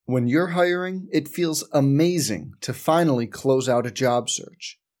When you're hiring, it feels amazing to finally close out a job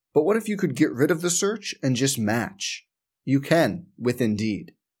search. But what if you could get rid of the search and just match? You can with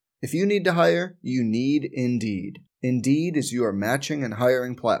Indeed. If you need to hire, you need Indeed. Indeed is your matching and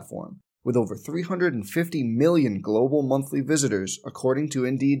hiring platform. With over 350 million global monthly visitors, according to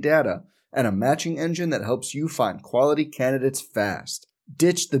Indeed data, and a matching engine that helps you find quality candidates fast.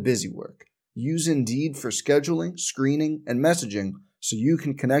 Ditch the busy work. Use Indeed for scheduling, screening, and messaging so you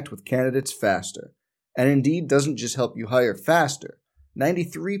can connect with candidates faster. And Indeed doesn't just help you hire faster.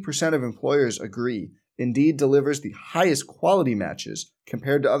 93% of employers agree Indeed delivers the highest quality matches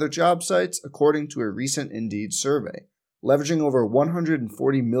compared to other job sites, according to a recent Indeed survey. Leveraging over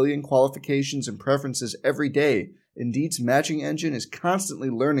 140 million qualifications and preferences every day, Indeed's matching engine is constantly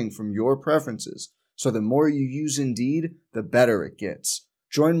learning from your preferences. So the more you use Indeed, the better it gets.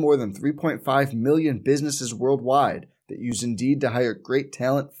 Join more than 3.5 million businesses worldwide that use Indeed to hire great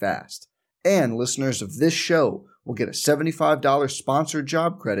talent fast. And listeners of this show will get a $75 sponsored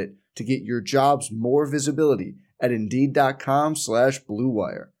job credit to get your jobs more visibility at Indeed.com/Blue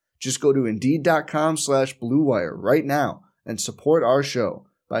Wire. Just go to Indeed.com/Blue Wire right now and support our show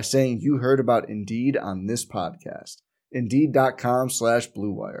by saying you heard about Indeed on this podcast.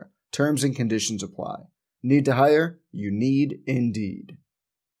 Indeed.com/Blue Wire. Terms and conditions apply. Need to hire? You need Indeed.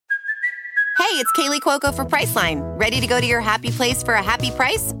 Hey, it's Kaylee Cuoco for Priceline. Ready to go to your happy place for a happy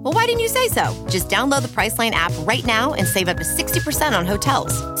price? Well, why didn't you say so? Just download the Priceline app right now and save up to 60% on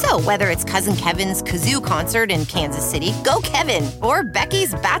hotels. So whether it's Cousin Kevin's Kazoo Concert in Kansas City, go Kevin, or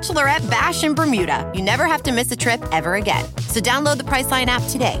Becky's Bachelorette Bash in Bermuda, you never have to miss a trip ever again. So download the Priceline app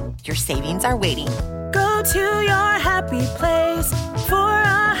today. Your savings are waiting. Go to your happy place for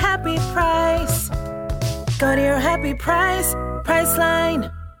a happy price. Go to your happy price,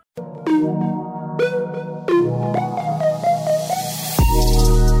 Priceline.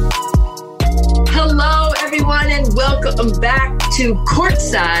 Hello, everyone, and welcome back to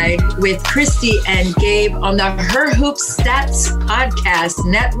Courtside with Christy and Gabe on the Her Hoops Stats Podcast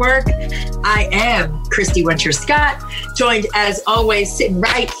Network. I am Christy Winter-Scott, joined as always, sitting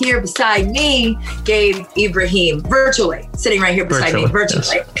right here beside me, Gabe Ibrahim, virtually, sitting right here beside me,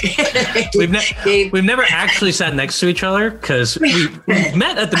 virtually. Yes. We've never actually sat next to each other because we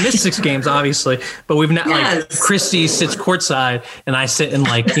met at the Mystics games, obviously, but we've not, like, Christy sits courtside and I sit in,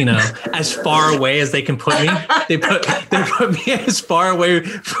 like, you know, as far away as they can put me. They put me as far away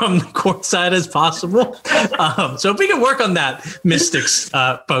from the courtside as possible. So if we can work on that, Mystics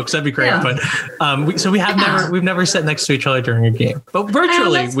folks, that'd be great. Yeah. But we've never sat next to each other during a game, but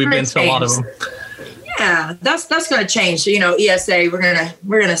virtually we've been to a lot of them. Yeah, that's going to change. So, you know, ESA, we're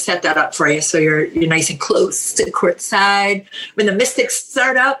gonna set that up for you so you're nice and close to courtside when the Mystics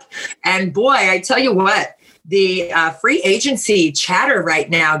start up. And boy, I tell you what, the free agency chatter right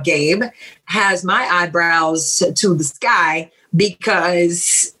now, Gabe, has my eyebrows to the sky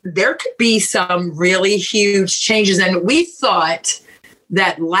because there could be some really huge changes. And we thought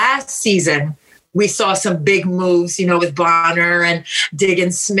that last season we saw some big moves, you know, with Bonner and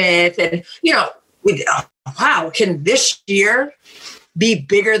Diggins Smith. And, you know, wow, can this year be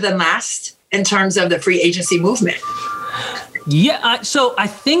bigger than last in terms of the free agency movement? Yeah, so I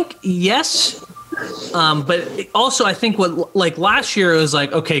think yes. But also, I think what, like, last year it was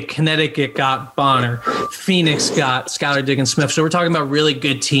like, okay, Connecticut got Bonner, Phoenix got Skylar Diggins Smith. So we're talking about really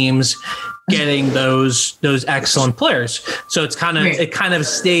good teams getting those excellent players. So it's it kind of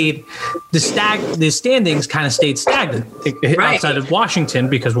stayed, the standings kind of stayed stagnant outside of Washington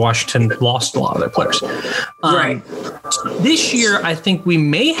because Washington lost a lot of their players. This year, I think we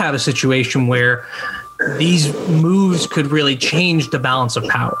may have a situation where these moves could really change the balance of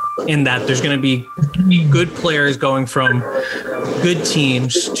power in that there's going to be good players going from good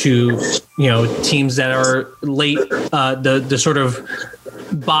teams to, you know, teams that are late, the sort of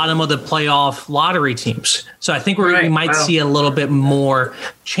bottom of the playoff lottery teams. So I think we might see a little bit more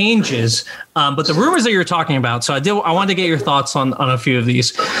changes. But the rumors that you're talking about, so I wanted to get your thoughts on a few of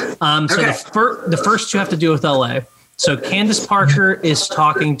these. The first two have to do with LA. So Candace Parker is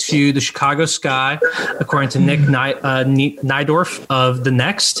talking to the Chicago Sky, according to Nick Nydorf of The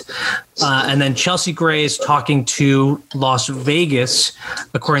Next. And then Chelsea Gray is talking to Las Vegas,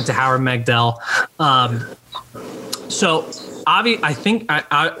 according to Howard Magdell. So I think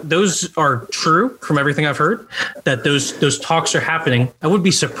those are true from everything I've heard, that those talks are happening. I would be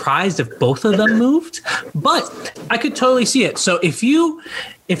surprised if both of them moved, but I could totally see it. So if you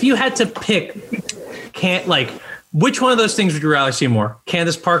had to pick, which one of those things would you rather see more?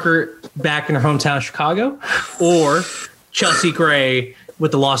 Candace Parker back in her hometown of Chicago, or Chelsea Gray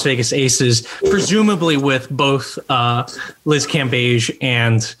with the Las Vegas Aces, presumably with both Liz Cambage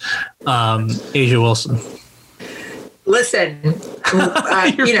and A'ja Wilson. Listen,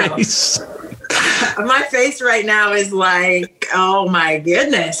 Face. My face right now is like, oh my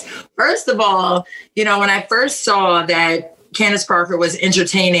goodness. First of all, when I first saw that Candace Parker was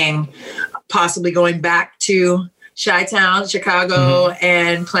entertaining possibly going back to Chi-Town, Chicago,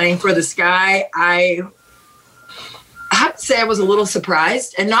 and playing for the Sky, I have to say I was a little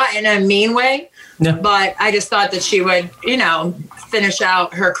surprised, and not in a mean way, but I just thought that she would, finish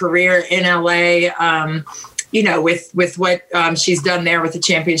out her career in LA, with what she's done there with the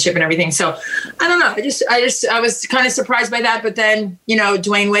championship and everything. So I don't know. I was kind of surprised by that. But then,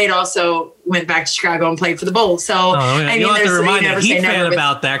 Dwayne Wade also went back to Chicago and played for the Bulls. So I mean, you have to remind a Heat fan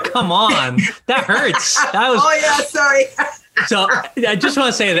about that. Come on, that hurts. That was. Oh yeah, sorry. So I just want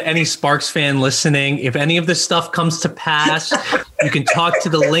to say that any Sparks fan listening, if any of this stuff comes to pass, you can talk to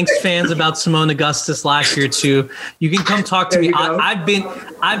the Lynx fans about Simone Augustus last year too. You can come talk to me. I've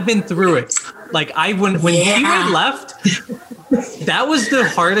been through it. Like when T-Wade left, that was the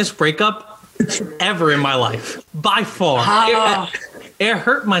hardest breakup ever in my life by far. It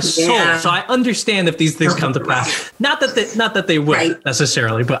hurt my soul. Yeah. So I understand if these things come to pass. Not that they would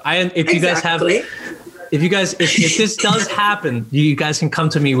necessarily, but if this does happen, you guys can come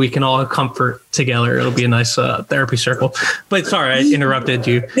to me. We can all comfort together. It'll be a nice therapy circle. But sorry, I interrupted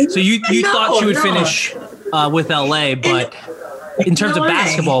you. So you thought she would finish with LA, but in terms of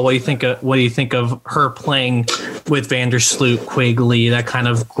basketball, what do you think of her playing with Vandersloot, Quigley, that kind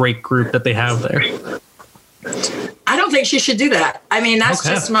of great group that they have there? I don't think she should do that. I mean, that's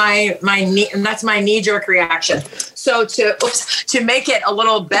just my knee-jerk reaction. So to make it a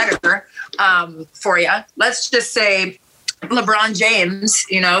little better for you, let's just say LeBron James.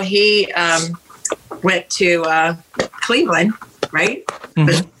 He went to Cleveland, right?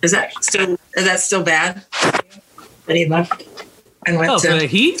 Mm-hmm. Is that still bad that he left and went to the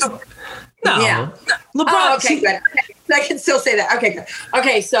Heat? No, yeah. LeBron. Oh, okay, good. I can still say that. Okay, good.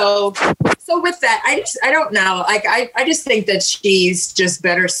 Okay, so with that, I don't know. Like I just think that she's just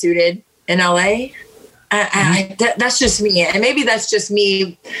better suited in LA. That's just me, and maybe that's just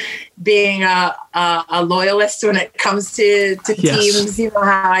me being a loyalist when it comes to teams. You know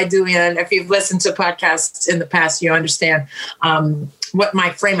how I do, and if you've listened to podcasts in the past, you understand what my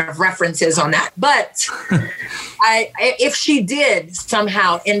frame of reference is on that. But if she did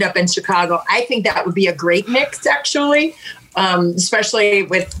somehow end up in Chicago, I think that would be a great mix, actually. Especially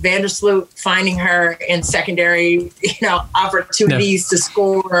with Vandersloot finding her in secondary, opportunities to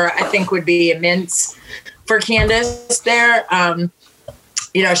score, I think would be immense for Candace there.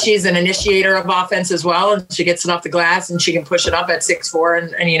 She's an initiator of offense as well, and she gets it off the glass and she can push it up at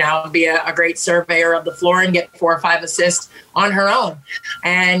 6'4" and be a great surveyor of the floor and get 4 or 5 assists on her own.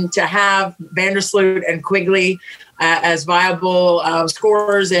 And to have Vandersloot and Quigley as viable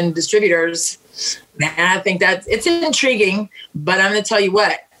scorers and distributors, man, I think that it's intriguing, but I'm going to tell you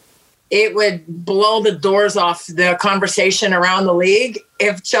what, it would blow the doors off the conversation around the league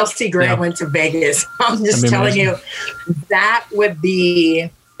if Chelsea Gray went to Vegas. I'm just telling you, that would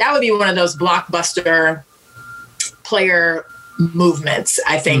be one of those blockbuster player movements,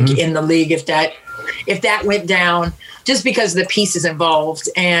 I think, in the league if that went down, just because the pieces involved.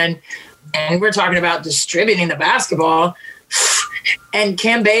 And we're talking about distributing the basketball. And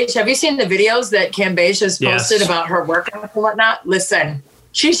Cambage, have you seen the videos that Cambage has posted about her workouts and whatnot? Listen,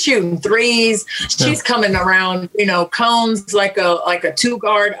 she's shooting threes. She's coming around, cones like a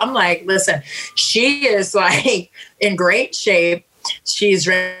 2-guard. I'm like, listen, she is like in great shape. She's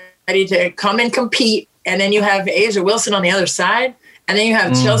ready to come and compete. And then you have A'ja Wilson on the other side. And then you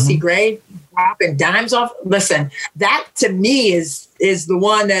have Chelsea Gray dropping dimes off. Listen, that to me is the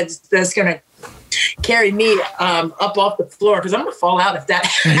one that's going to carry me up off the floor, because I'm going to fall out if that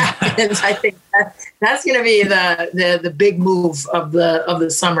happens. I think that's going to be the big move of the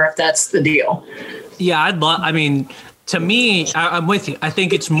summer if that's the deal. Yeah, to me, I'm with you. I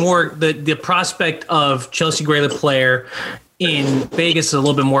think it's more the prospect of Chelsea Gray, the player in Vegas, is a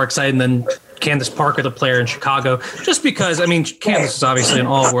little bit more exciting than Candace Parker, the player in Chicago, just because, Candace is obviously an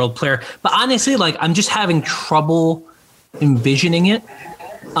all-world player, but honestly, I'm just having trouble envisioning it.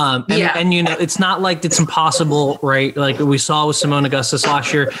 And it's not like it's impossible, right? Like we saw with Simone Augustus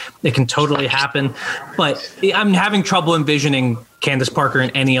last year, it can totally happen. But I'm having trouble envisioning Candace Parker in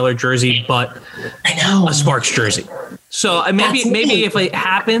any other jersey but a Sparks jersey. So maybe if it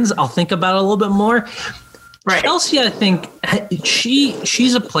happens, I'll think about it a little bit more. Right. Chelsea, I think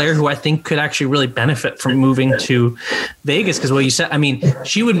she's a player who I think could actually really benefit from moving to Vegas, because what you said,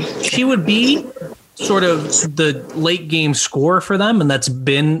 she would be sort of the late game score for them, and that's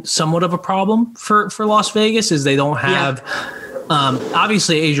been somewhat of a problem for Las Vegas, is they don't have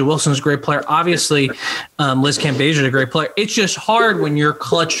obviously Asia Wilson's a great player. Obviously Liz Cambage is a great player. It's just hard when your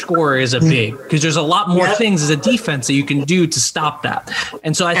clutch scorer is a big, because there's a lot more things as a defense that you can do to stop that.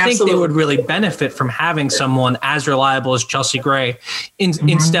 And so I think they would really benefit from having someone as reliable as Chelsea Gray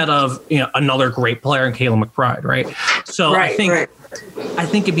instead of another great player in Kayla McBride, right? So I think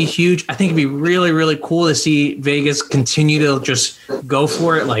it'd be huge. I think it'd be really, really cool to see Vegas continue to just go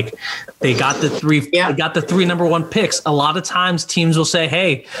for it. Like they got the three number one picks. A lot of times teams will say,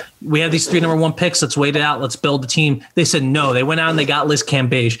 hey, we have these 3 number 1 picks. Let's wait it out. Let's build the team. They said no. They went out and they got Liz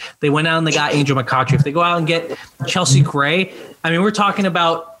Cambage. They went out and they got Angel McCoughtry. If they go out and get Chelsea Gray, I mean, we're talking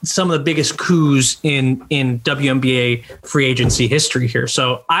about some of the biggest coups in WNBA free agency history here.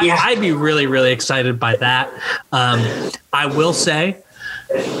 So I'd be really, really excited by that. I will say,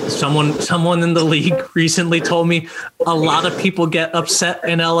 someone in the league recently told me a lot of people get upset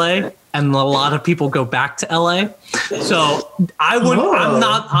in LA and a lot of people go back to LA. So I'm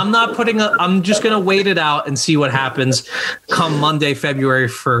just going to wait it out and see what happens come Monday, February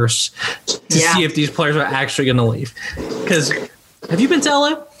 1st to see if these players are actually going to leave. Because have you been to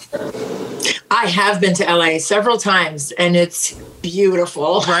LA? I have been to LA several times, and it's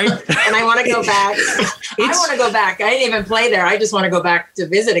beautiful. Right? And I want to go back. I want to go back. I didn't even play there. I just want to go back to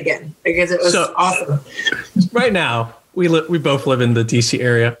visit again because it was awesome. Right now, we both live in the DC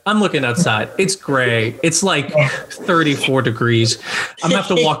area. I'm looking outside. It's gray. It's like 34 degrees. I'm going to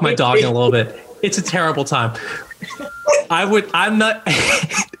have to walk my dog in a little bit. It's a terrible time.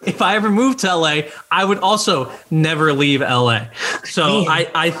 If I ever moved to LA, I would also never leave LA. So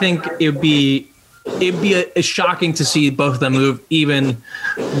I think it'd be shocking to see both of them move, even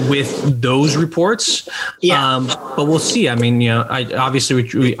with those reports. But we'll see. I mean,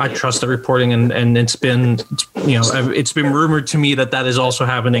 I trust the reporting, and it's been rumored to me that is also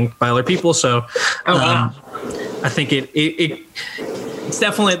happening by other people. So I think it's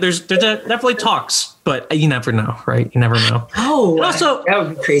definitely there's definitely talks, but you never know, right? You never know. Oh, also that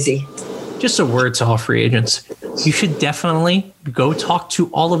would be crazy. Just a word to all free agents: you should definitely go talk to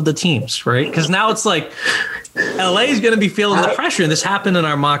all of the teams, right? Because now it's like LA is going to be feeling the pressure. And this happened in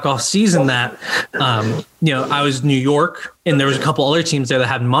our mock off season that, I was in New York and there was a couple other teams there that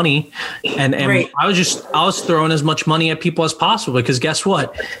had money, and I was throwing as much money at people as possible, because guess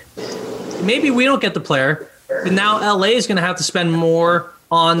what? Maybe we don't get the player, but now LA is going to have to spend more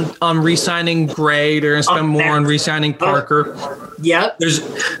on re-signing Gray. They're going to spend more on re-signing Parker. Yep. There's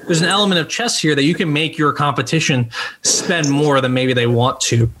an element of chess here that you can make your competition spend more than maybe they want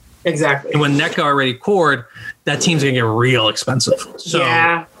to. Exactly. And when NECA already cored, that team's going to get real expensive. So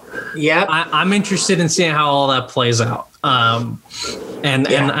yeah. I'm interested in seeing how all that plays out. And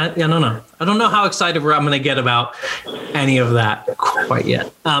I don't know. I don't know how excited I'm going to get about any of that quite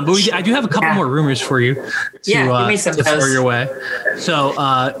yet. But I do have a couple more rumors for you to throw your way. So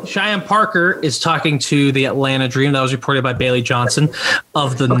Cheyenne Parker is talking to the Atlanta Dream. That was reported by Bailey Johnson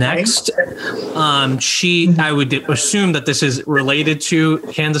of the Next. I would assume that this is related to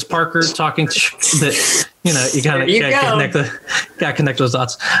Candace Parker talking to that. You gotta connect those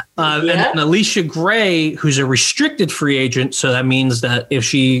dots. And Alicia Gray, who's a restricted free agent, so that means that if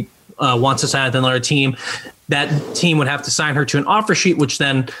she wants to sign with another team, that team would have to sign her to an offer sheet, which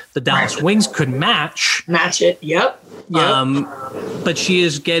then the Dallas Wings could match it. Yep. But she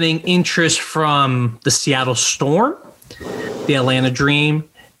is getting interest from the Seattle Storm, the Atlanta Dream,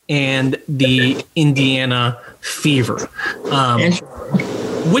 and the Indiana Fever.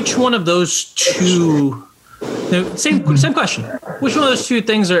 Which one of those two? Same question. Which one of those two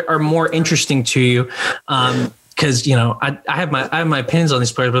things are more interesting to you? Because I have my opinions on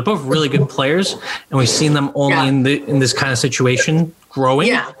these players, but both really good players, and we've seen them only in this kind of situation growing.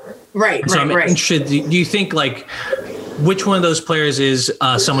 Yeah, right. So I'm interested. Do you think which one of those players is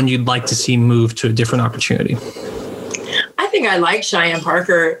someone you'd like to see move to a different opportunity? I think I like Cheyenne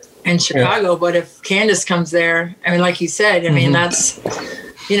Parker in Chicago, but if Candace comes there, I mean, like you said, I mean that's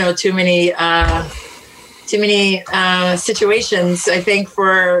too many situations. I think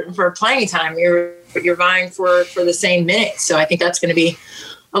for playing time, you're vying for the same minutes. So I think that's going to be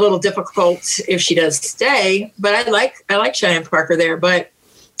a little difficult if she does stay. But I like Cheyenne Parker there. But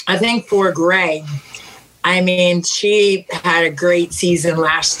I think for Gray, I mean, she had a great season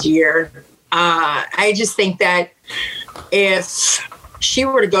last year. I just think that if she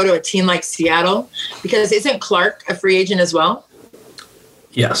were to go to a team like Seattle, because isn't Clark a free agent as well?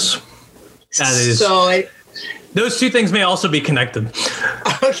 Yes. That is. So those two things may also be connected.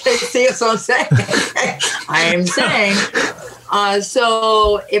 Okay, see what I'm saying? I am saying.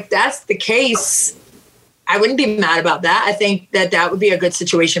 So if that's the case, I wouldn't be mad about that. I think that would be a good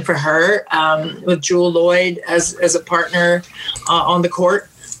situation for her, with Jewel Lloyd as a partner on the court,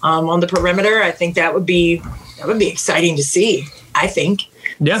 on the perimeter. I think that would be exciting to see, I think.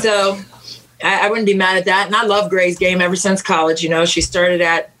 Yeah. So I wouldn't be mad at that. And I love Gray's game ever since college. She started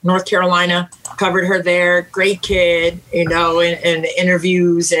at North Carolina, covered her there. Great kid, in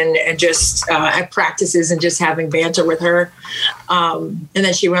interviews and just at practices and just having banter with her. And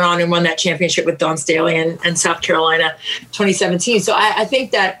then she went on and won that championship with Dawn Staley and South Carolina 2017. So I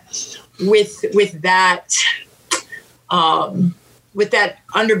think that with that underbelly,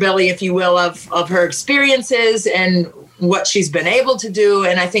 if you will, of her experiences and what she's been able to do,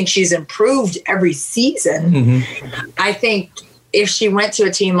 and I think she's improved every season. Mm-hmm. I think if she went to a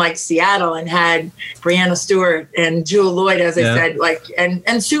team like Seattle and had Breanna Stewart and Jewel Lloyd, as I said,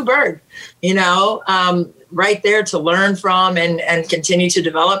 and Sue Bird, right there to learn from and continue to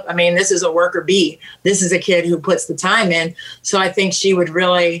develop. I mean, this is a worker bee. This is a kid who puts the time in. So I think she would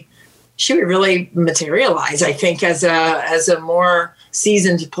really materialize, I think, as a more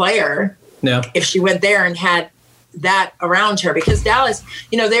seasoned player. Yeah. If she went there and had that around her, because Dallas,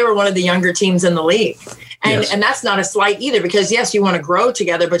 they were one of the younger teams in the league. And that's not a slight either, because yes, you want to grow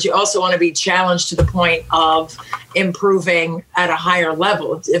together, but you also want to be challenged to the point of improving at a higher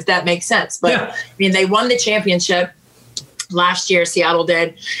level, if that makes sense. But I mean, they won the championship last year, Seattle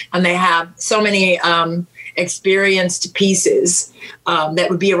did, and they have so many experienced pieces that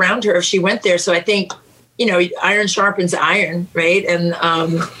would be around her if she went there. So I think, iron sharpens iron, right? And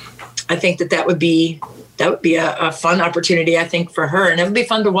I think that would be a fun opportunity, I think, for her. And it would be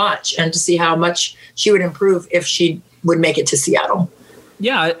fun to watch and to see how much she would improve if she would make it to Seattle.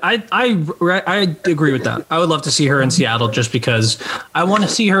 Yeah, I agree with that. I would love to see her in Seattle just because I want to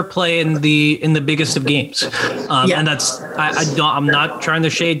see her play in the biggest of games. And that's I'm not trying to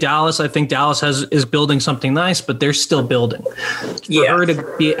shade Dallas. I think Dallas is building something nice, but they're still building. For her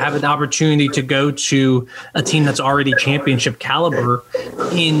to have an opportunity to go to a team that's already championship caliber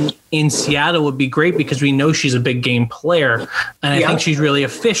in Seattle would be great, because we know she's a big game player, and I think she's really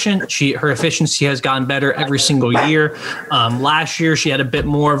efficient. Her efficiency has gotten better every single year. Last year she had a bit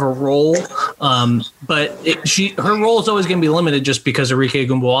more of a role, but her role is always going to be limited just because Arike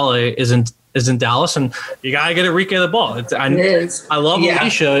Ogunbowale is in Dallas, and you gotta get Arike the ball. I love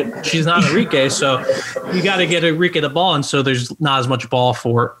Alicia. She's not Arike, so you got to get Arike the ball, and so there's not as much ball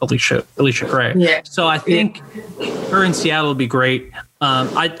for Alicia Gray. Yeah. So I think her in Seattle would be great.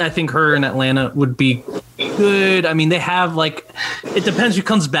 I think her in Atlanta would be good. I mean, they have it depends who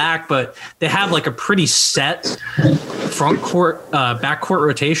comes back, but they have a pretty set front court, back court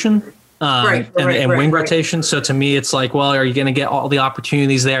rotation. And wing rotation. So to me, it's are you going to get all the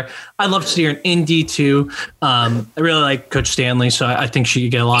opportunities there? I'd love to see her in Indy too. I really like Coach Stanley, so I think she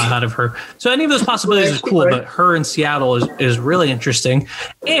could get a lot out of her. So any of those possibilities is cool, but her in Seattle is really interesting.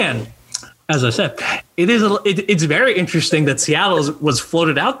 And as I said, it's very interesting that Seattle was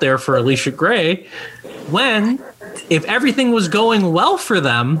floated out there for Alicia Gray when, if everything was going well for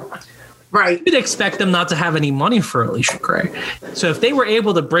them, right, you'd expect them not to have any money for Alicia Gray. So if they were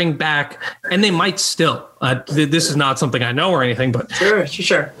able to bring back, and they might still, this is not something I know or anything, but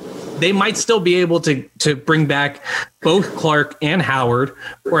sure, they might still be able to bring back both Clark and Howard,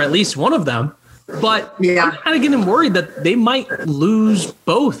 or at least one of them. But I'm kind of getting worried that they might lose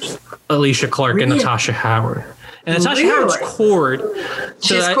both Alicia Clark and Natasha Howard. And Natasha Howard's cord.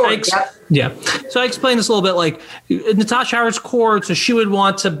 So So I explained this a little bit. Natasha Howard's cord. So she would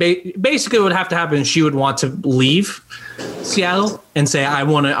want to basically what would have to happen is she would want to leave Seattle and say, I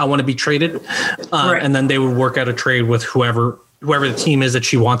want to be traded. And then they would work out a trade with whoever the team is that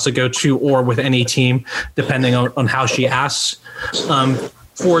she wants to go to, or with any team, depending on how she asks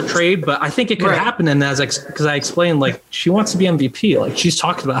for a trade. But I think it could happen. And because I explained, she wants to be MVP. She's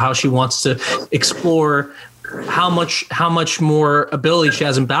talking about how she wants to explore how much more ability she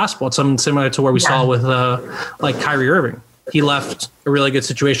has in basketball. It's something similar to where we saw with Kyrie Irving. He left a really good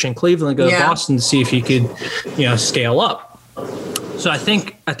situation in Cleveland, go to Boston to see if he could, scale up. So I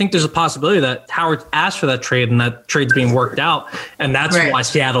think there's a possibility that Howard asked for that trade, and that trade's being worked out, and that's why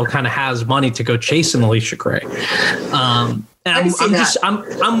Seattle kind of has money to go chase an Alicia Gray. And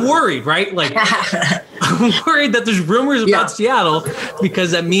I'm worried, right? I'm worried that there's rumors about Seattle,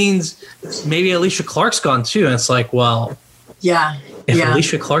 because that means maybe Alicia Clark's gone too. And it's if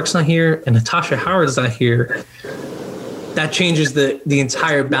Alicia Clark's not here and Natasha Howard's not here, that changes the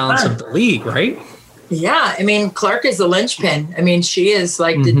entire balance of the league, right? Yeah, I mean, Clark is the linchpin. I mean, she is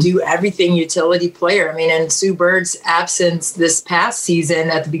like the do everything utility player. I mean, in Sue Bird's absence this past season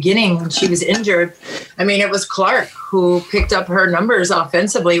at the beginning when she was injured, I mean, it was Clark who picked up her numbers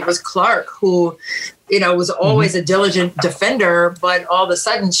offensively. It was Clark who, was always a diligent defender, but all of a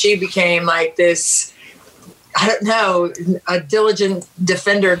sudden she became like this, I don't know, a diligent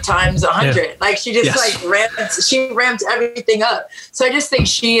defender times 100. Yeah. Like she just ramped everything up. So I just think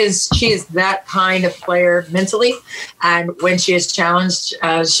she is that kind of player mentally. And when she is challenged,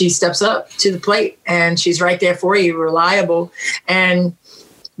 she steps up to the plate and she's right there for you, reliable. And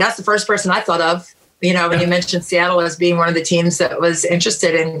that's the first person I thought of, when you mentioned Seattle as being one of the teams that was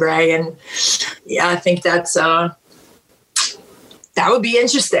interested in Gray. And yeah, I think that's, that would be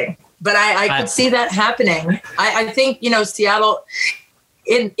interesting. But I could see that happening. I think, Seattle,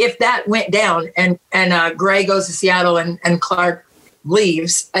 if that went down and Gray goes to Seattle and Clark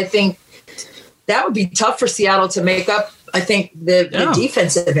leaves, I think that would be tough for Seattle to make up, I think, the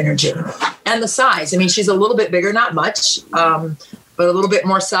defensive energy and the size. I mean, she's a little bit bigger, not much, but a little bit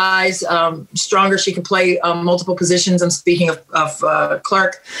more size, stronger. She can play multiple positions. I'm speaking of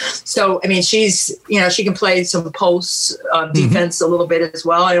Clark. So, I mean, she can play some posts defense a little bit as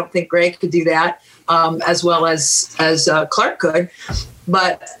well. I don't think Gray could do that as well as Clark could.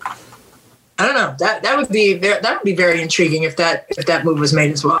 But I don't know. That would be very intriguing if that move was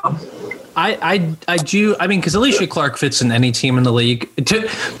made as well. I do. I mean, because Alicia Clark fits in any team in the league.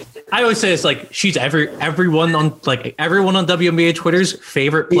 I always say it's like she's everyone on WNBA Twitter's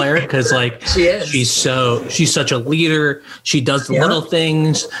favorite player because like she's such a leader. She does the little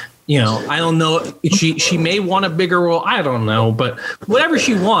things. I don't know. She may want a bigger role. I don't know, but whatever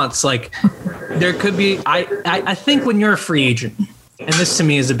she wants, like there could be. I think when you're a free agent, and this to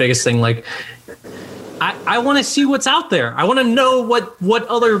me is the biggest thing. Like I want to see what's out there. I want to know what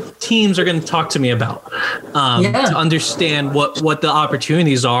other teams are going to talk to me about to understand what the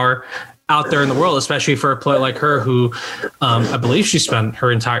opportunities are out there in the world, especially for a player like her who I believe she spent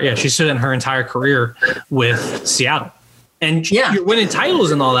her entire career with Seattle. And you're winning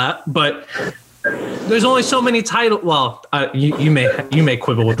titles and all that, but there's only so many titles. Well, you may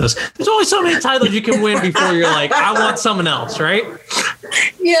quibble with this. There's only so many titles you can win before you're like, I want someone else, right?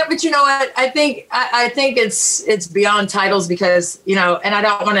 Yeah, but you know what? I think it's beyond titles because and I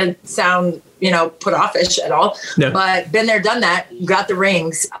don't want to sound put offish at all. No. But been there, done that. Got the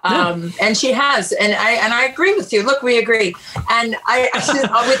rings, and she has. And I agree with you. Look, we agree. And I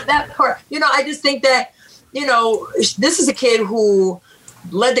with that part, I just think that this is a kid who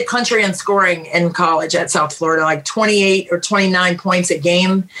led the country in scoring in college at South Florida, like 28 or 29 points a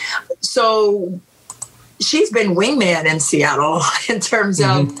game. So she's been wingman in Seattle in terms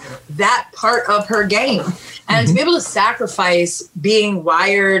of that part of her game. And to be able to sacrifice being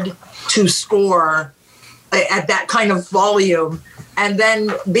wired to score at that kind of volume and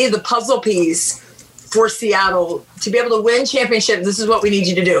then be the puzzle piece for Seattle to be able to win championships, this is what we need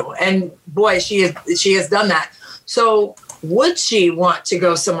you to do. And boy, she has done that. So would she want to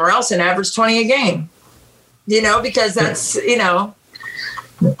go somewhere else and average 20 a game? Because that's, I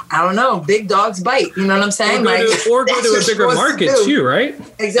don't know, big dogs bite. You know what I'm saying? Or go to a bigger market too, right?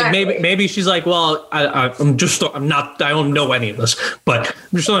 Exactly. Like maybe she's like, well, I don't know any of this, but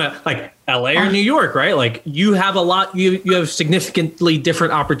I'm just like LA or New York, right? Like you have you have significantly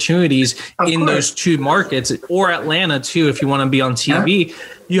different opportunities in those two markets, or Atlanta too, if you want to be on TV. Yeah.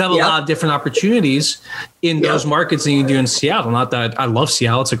 You have a lot of different opportunities in those markets than you do in Seattle. Not that I love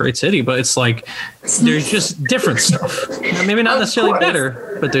Seattle. It's a great city, but it's like there's just different stuff. Maybe not necessarily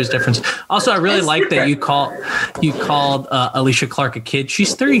better, but there's difference. Also, I really like that you called Alicia Clark a kid.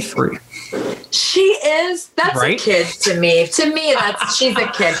 She's 33. She is. That's a kid to me. To me, she's a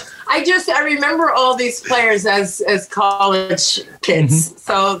kid. I remember all these players as college kids.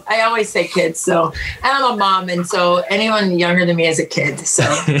 So I always say kids. So, and I'm a mom. And so anyone younger than me is a kid. So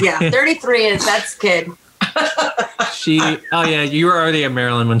yeah, 33 that's kid. You were already at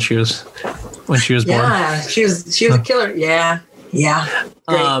Maryland when she was born. Yeah, she was a killer. Yeah.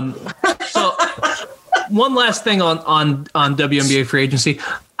 So one last thing on WNBA free agency.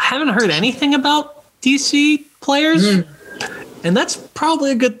 I haven't heard anything about DC players. And that's probably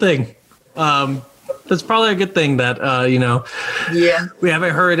a good thing. That's probably a good thing that, we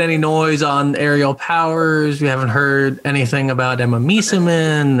haven't heard any noise on Aerial Powers. We haven't heard anything about Emma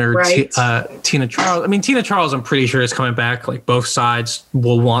Miesemann or Tina Charles. I mean, Tina Charles, I'm pretty sure is coming back. Like both sides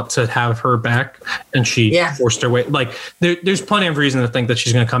will want to have her back, and she forced her way. Like there's plenty of reason to think that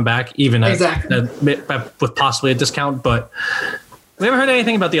she's going to come back, even with possibly a discount, but we haven't heard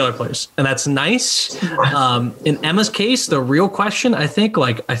anything about the other players, and that's nice. In Emma's case, the real question, I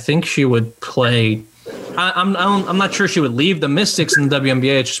think she would play I'm not sure she would leave the Mystics in the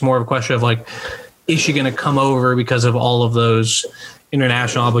WNBA. It's just more of a question of like, is she going to come over because of all of those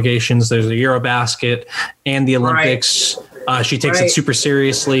international obligations? There's the Eurobasket and the Olympics. She takes it super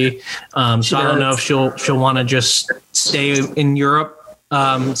seriously. So I don't know if she'll want to just stay in Europe,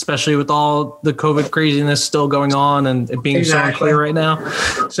 especially with all the COVID craziness still going on and it being so unclear right now.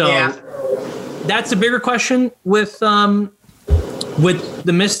 So that's a bigger question with the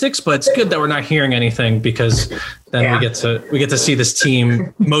Mystics, but it's good that we're not hearing anything because then we get to see this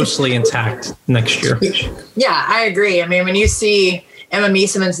team mostly intact next year. Yeah, I agree. I mean, when you see Emma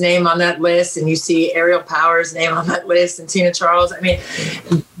Meesseman's name on that list and you see Ariel Powers' name on that list and Tina Charles, I mean,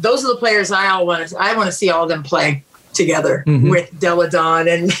 those are the players I want to see all of them play together with Della Dawn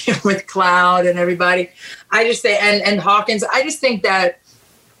and with Cloud and everybody. I just say, and Hawkins, I just think that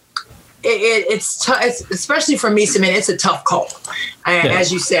it's especially for Meesseman, it's a tough call.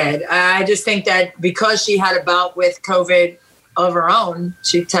 As you said, I just think that because she had a bout with COVID of her own,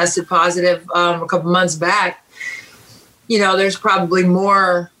 she tested positive a couple months back. You know, there's probably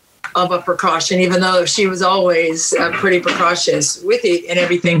more of a precaution, even though she was always pretty precautious with it and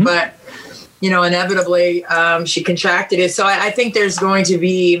everything. But, you know, inevitably she contracted it. So I think there's going to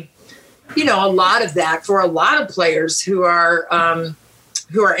be, you know, a lot of that for a lot of players who are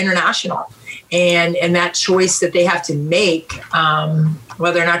international and that choice that they have to make,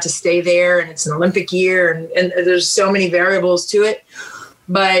 whether or not to stay there. And it's an Olympic year and there's so many variables to it.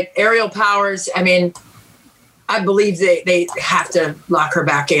 But Ariel Powers, I mean, I believe they have to lock her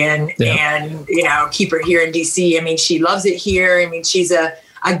back in and, you know, keep her here in DC. I mean, she loves it here. I mean, she's a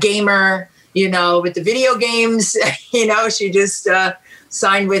gamer, you know, with the video games, you know, she just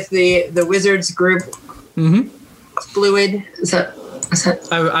signed with the Wizards group. Fluid. Is that?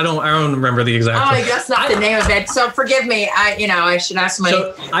 I don't remember the exact. Oh, that's not the name of it. So forgive me. I should ask my.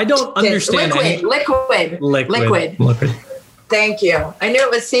 So I don't understand. Liquid. Thank you. I knew it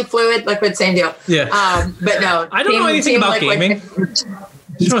was fluid, liquid, same deal. Yeah. But no. I don't know anything about gaming.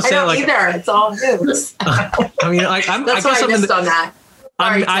 I don't either. It's all news. I mean, that's why I missed on that.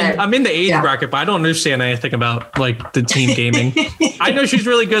 I'm in the age bracket, but I don't understand anything about like the team gaming. I know she's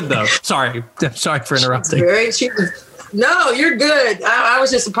really good though. Sorry for interrupting. No, you're good. I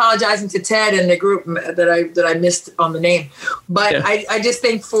was just apologizing to Ted and the group that I missed on the name, but I just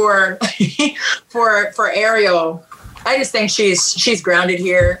think for Ariel, I just think she's grounded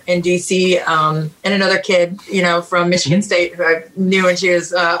here in DC. And another kid, you know, from Michigan State who I knew when she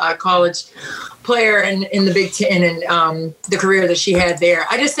was a college player in the Big Ten and the career that she had there.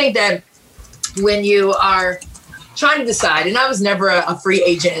 I just think that when you are trying to decide, and I was never a free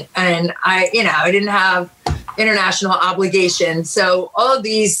agent, and I didn't have international obligations. So all of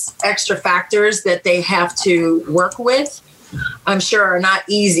these extra factors that they have to work with, I'm sure are not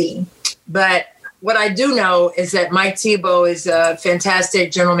easy. But what I do know is that Mike Thibault is a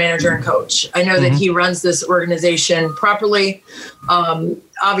fantastic general manager and coach. I know that he runs this organization properly.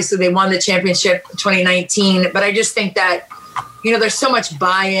 Obviously, they won the championship in 2019, but I just think that, you know, there's so much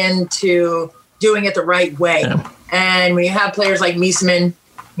buy-in to doing it the right way. Yeah. And when you have players like Meesseman,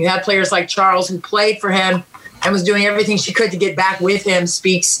 you have players like Charles who played for him and was doing everything she could to get back with him,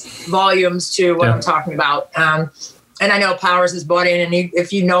 speaks volumes to what I'm talking about. And I know Powers is bought in, and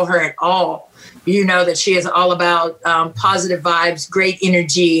if you know her at all, you know that she is all about positive vibes, great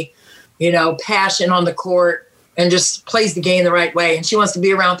energy, you know, passion on the court, and just plays the game the right way. And she wants to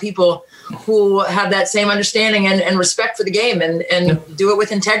be around people who have that same understanding and respect for the game and do it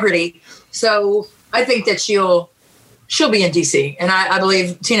with integrity. So I think that she'll be in DC. And I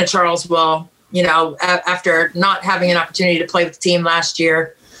believe Tina Charles will, you know, after not having an opportunity to play with the team last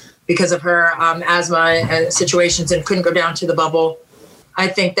year because of her asthma situations and couldn't go down to the bubble. I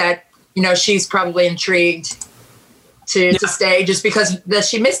think that, you know, she's probably intrigued to stay just because that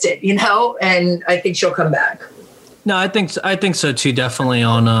she missed it, you know, and I think she'll come back. No, I think so too. Definitely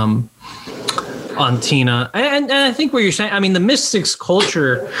on Tina. And I think what you're saying, I mean, the Mystics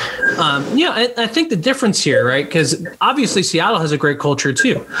culture, I think the difference here, right? Because obviously Seattle has a great culture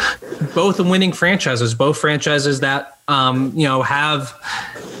too. Both winning franchises, both franchises that, have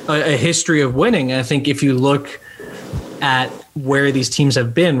a history of winning. And I think if you look at where these teams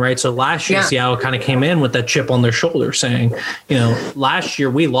have been, right? So last year, Seattle kind of came in with that chip on their shoulder saying, you know, last year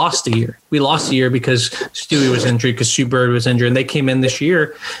we lost a year. we lost a year because Stewie was injured, because Sue Bird was injured, and they came in this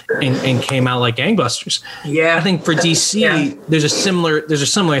year and came out like gangbusters. Yeah. I think for DC, there's a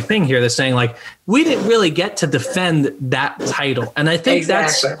similar thing here that's saying like, we didn't really get to defend that title. And I think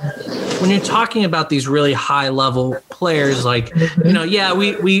that's when you're talking about these really high level players, like, we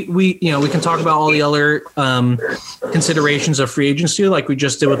can talk about all the other considerations of free agency, like we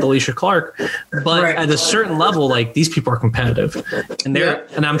just did with Alicia Clark, but at a certain level, like these people are competitive, and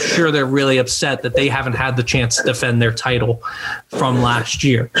and I'm sure they're really upset that they haven't had the chance to defend their title from last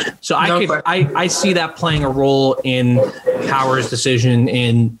year. So I see that playing a role in Power's decision,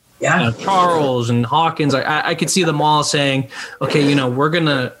 in Charles and Hawkins. I could see them all saying, okay, we're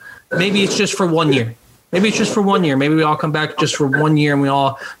gonna, maybe it's just for 1 year. Maybe it's just for 1 year. Maybe we all come back just for 1 year and we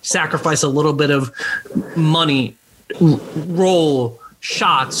all sacrifice a little bit of money, roll,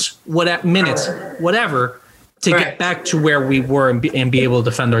 shots, minutes, whatever, to get back to where we were and be able to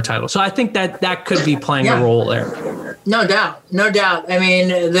defend our title. So I think that could be playing a role there. No doubt. I mean,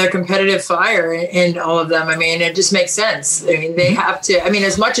 the competitive fire in all of them. I mean, it just makes sense. I mean, they have to. I mean,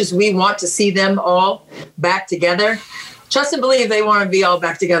 as much as we want to see them all back together, trust and believe they want to be all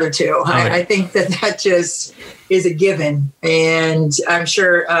back together too. I think that just is a given, and I'm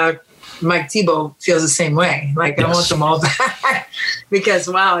sure Mike Thibault feels the same way. Like, I want them all back because,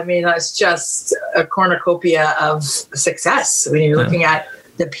 wow, I mean, that's just a cornucopia of success when you're looking at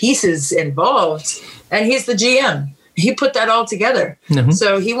the pieces involved. And he's the GM. He put that all together. Mm-hmm.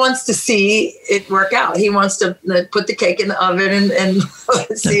 So he wants to see it work out. He wants to put the cake in the oven and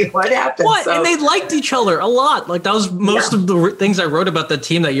see what happens. And they liked each other a lot. Like, that was most of the things I wrote about the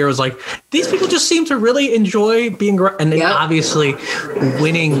team that year, was like, these people just seem to really enjoy being around. And then obviously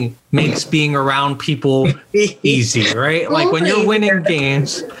winning makes being around people easy, right? Like when you're winning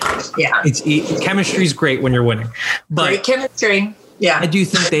games, chemistry is great when you're winning. But great chemistry. Yeah, I do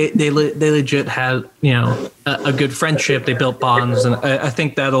think they legit had, a good friendship. They built bonds, and I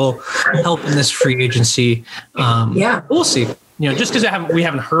think that'll help in this free agency. We'll see. Just because we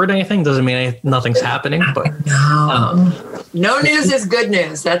haven't heard anything doesn't mean nothing's happening. But no news is good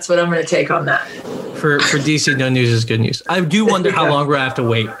news. That's what I'm going to take on that. For DC, no news is good news. I do wonder how long we're going to have to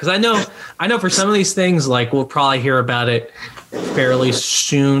wait, because I know for some of these things, like, we'll probably hear about it fairly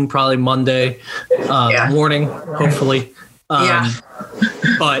soon, probably Monday morning, hopefully.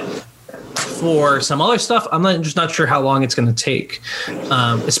 But for some other stuff, I'm just not sure how long it's going to take,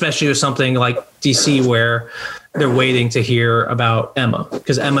 especially with something like DC, where they're waiting to hear about Emma,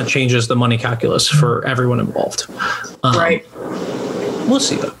 because Emma changes the money calculus for everyone involved. Right. We'll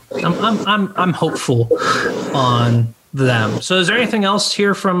see though. I'm hopeful on them. So is there anything else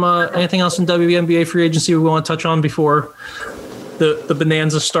here from anything else in WNBA free agency we want to touch on before the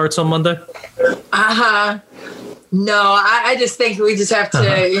bonanza starts on Monday? No, I just think we just have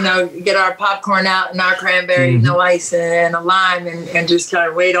to, get our popcorn out and our cranberry, no ice and a lime, and just kind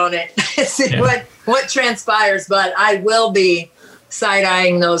of wait on it, see what transpires. But I will be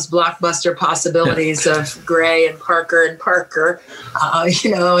side-eyeing those blockbuster possibilities of Gray and Parker, and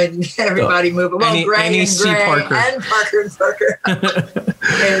everybody moving. Well, Gray and Gray Parker. And Parker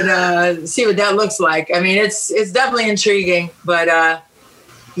and see what that looks like. I mean, it's definitely intriguing, but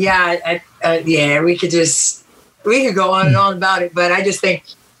we could go on and on about it, but I just think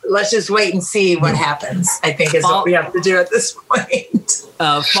let's just wait and see what happens, I think is what we have to do at this point.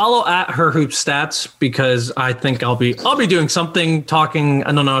 Follow at Her Hoop Stats, because I think I'll be doing something talking.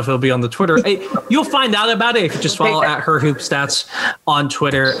 I don't know if it'll be on the Twitter. You'll find out about it if you just follow at Her Hoop Stats on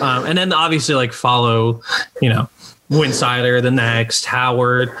Twitter. And then obviously follow, Winsider, The Next,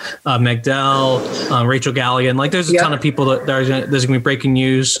 Howard, Megdell, Rachel Galligan. Like, there's a ton of people there's going to be breaking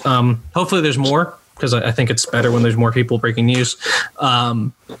news. Hopefully there's more, because I think it's better when there's more people breaking news.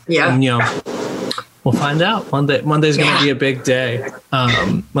 And, we'll find out. Monday's going to be a big day.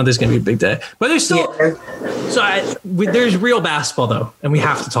 Monday's going to be a big day. But there's still... there's real basketball, though, and we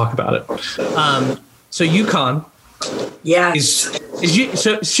have to talk about it. So UConn... Yeah. So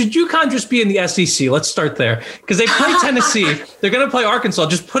should UConn just be in the SEC? Let's start there, because they play Tennessee. They're going to play Arkansas.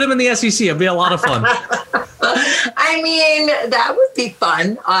 Just put them in the SEC. It'll be a lot of fun. I mean, that would be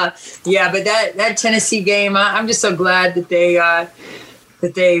fun. But that Tennessee game, I'm just so glad that they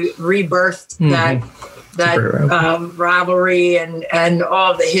rebirthed that rivalry and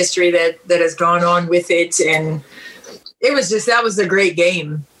all the history that has gone on with it. And that was a great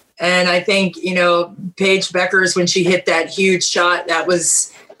game. And I think, Paige Beckers, when she hit that huge shot, that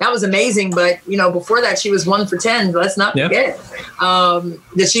was amazing. But, before that, she was 1 for 10. Let's not forget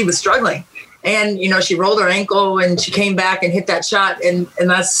that she was struggling. And, she rolled her ankle and she came back and hit that shot. And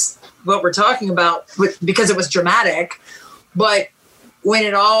that's what we're talking about because it was dramatic. But when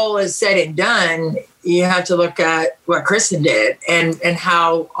it all is said and done, you have to look at what Kristen did and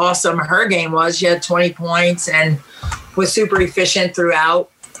how awesome her game was. She had 20 points and was super efficient throughout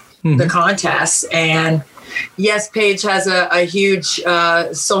the contest. And yes, Paige has a huge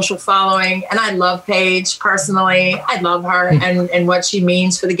social following, and I love Paige personally. I love her and what she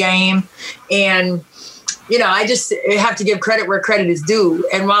means for the game. And, you know, I just have to give credit where credit is due.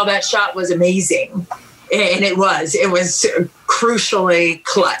 And while that shot was amazing, and it was crucially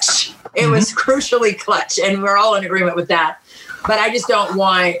clutch. It was crucially clutch, and we're all in agreement with that. But I just don't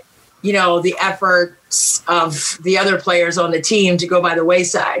want, you know, the efforts of the other players on the team to go by the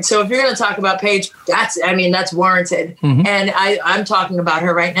wayside. So if you're going to talk about Paige, that's warranted. And I'm talking about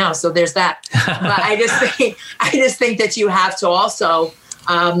her right now. So there's that. But I just think that you have to also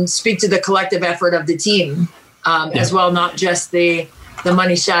speak to the collective effort of the team as well, not just the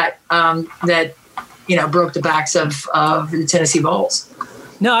money shot that, you know, broke the backs of the Tennessee Vols.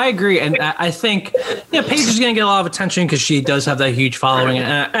 No, I agree. And I think, Paige is going to get a lot of attention because she does have that huge following.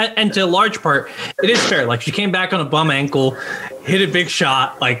 And to a large part, it is fair. Like, she came back on a bum ankle, hit a big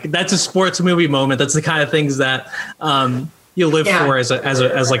shot. Like, that's a sports movie moment. That's the kind of things that you live for as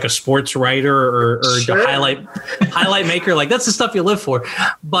like a sports writer or the highlight maker. Like, that's the stuff you live for.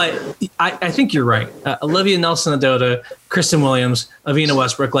 But I think you're right. Olivia Nelson-Ododa, Kristen Williams, Avina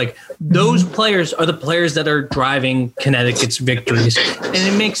Westbrook, like, those players are the players that are driving Connecticut's victories. And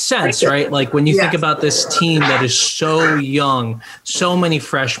it makes sense, right? Like, when you think about this team that is so young, so many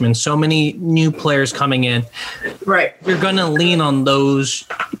freshmen, so many new players coming in, right? You're going to lean on those,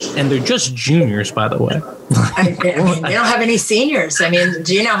 and they're just juniors, by the way. I mean, they don't have any seniors. I mean,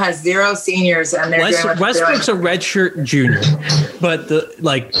 Gino has 0 seniors, and Westbrook's a redshirt junior, but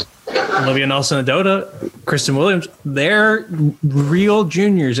Olivia Nelson-Ododa, Kristen Williams, they're real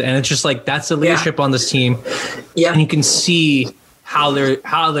juniors, and it's just like, that's the leadership on this team. Yeah, and you can see how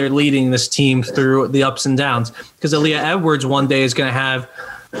they're leading this team through the ups and downs. Because Aaliyah Edwards one day is going to have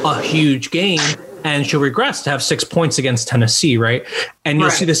a huge game, and she'll regress to have 6 points against Tennessee, right? And you'll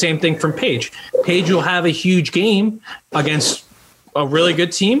see the same thing from Paige. Paige will have a huge game against a really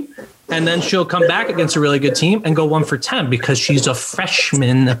good team, and then she'll come back against a really good team and go 1 for 10 because she's a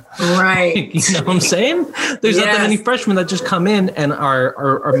freshman. Right. You know what I'm saying? There's not that many freshmen that just come in and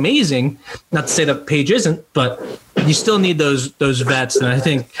are amazing. Not to say that Paige isn't, but you still need those vets. And I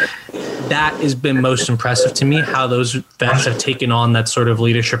think that has been most impressive to me, how those vets have taken on that sort of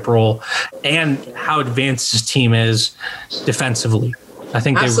leadership role and how advanced this team is defensively. I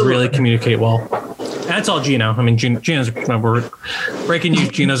think they really communicate well. And that's all Gino. I mean, Gino's we're breaking news.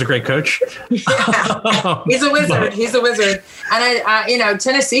 Gino's a great coach. He's a wizard. He's a wizard. And I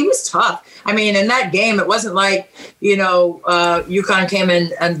Tennessee was tough. I mean, in that game, it wasn't like, UConn came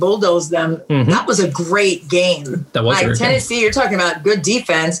in and bulldozed them. That was a great game. That was like Tennessee. You're talking about good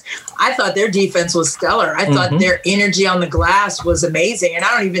defense. I thought their defense was stellar. I thought their energy on the glass was amazing. And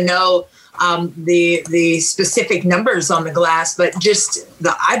I don't even know the specific numbers on the glass, but just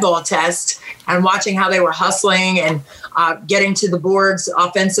the eyeball test and watching how they were hustling and getting to the boards,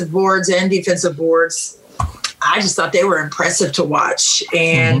 offensive boards and defensive boards. I just thought they were impressive to watch.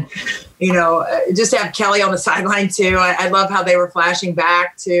 And, just to have Kelly on the sideline too. I love how they were flashing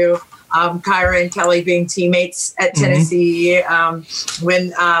back to Kyra and Kelly being teammates at Tennessee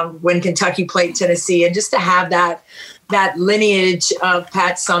when Kentucky played Tennessee, and just to have that lineage of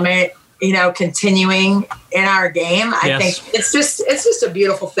Pat Summitt, continuing in our game. I think it's just a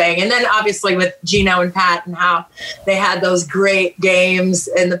beautiful thing. And then obviously with Gino and Pat and how they had those great games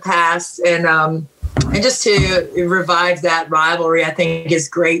in the past, and just to revive that rivalry, I think is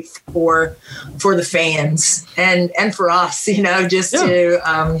great for the fans and for us, just to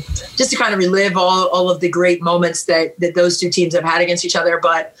kind of relive all of the great moments that those two teams have had against each other,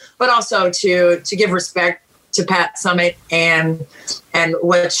 but also to give respect to Pat Summitt and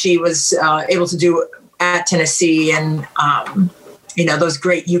what she was able to do at Tennessee, and those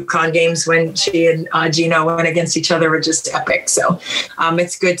great UConn games when she and Gino went against each other were just epic. So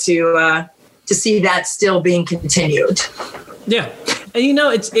it's good to see that still being continued. Yeah, and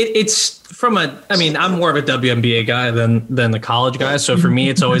it's from I'm more of a WNBA guy than the college guy. So for me,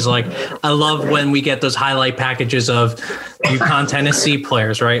 it's always like, I love when we get those highlight packages of UConn Tennessee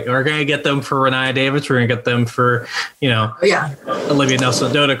players, right? We're going to get them for Renaya Davis. We're going to get them for, Olivia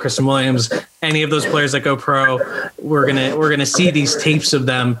Nelson-Ododa, Kristen Williams, any of those players that go pro. We're going to see these tapes of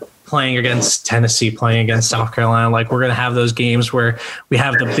them playing against Tennessee, playing against South Carolina. Like, we're going to have those games where we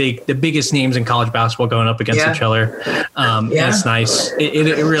have the biggest names in college basketball going up against each other. And it's nice.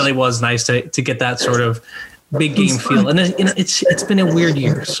 It really was nice to get that sort of big game feel. And it's been a weird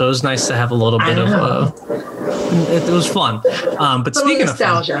year, so it was nice to have a little bit of. It was fun. But speaking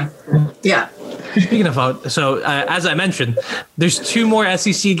nostalgia, of speaking of fun, so as I mentioned, there's 2 more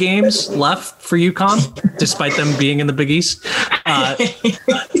SEC games left for UConn, despite them being in the Big East.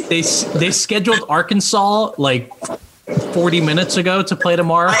 They scheduled Arkansas like 40 minutes ago to play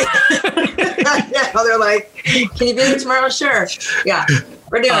tomorrow. They're like, can you be there tomorrow? Sure. Yeah,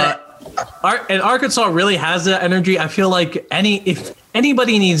 we're doing it. And Arkansas really has that energy. I feel like if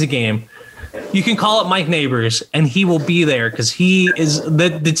anybody needs a game, you can call up Mike Neighbors and he will be there, because he is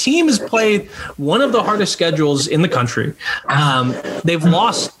the team has played one of the hardest schedules in the country. They've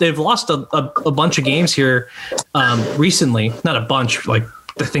lost a bunch of games here recently. Not a bunch, like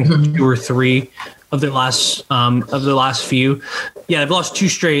I think 2 or 3 of their last few. Yeah, they've lost 2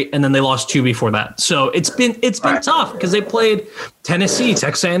 straight, and then they lost 2 before that. So it's been tough, because they played Tennessee,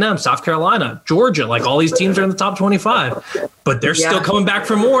 Texas A&M, South Carolina, Georgia. Like, all these teams are in the top 25, but they're still coming back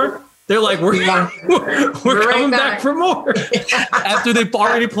for more. They're like, we're coming back for more. After they've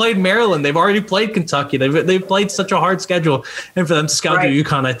already played Maryland, they've already played Kentucky. They've played such a hard schedule, and for them to scout to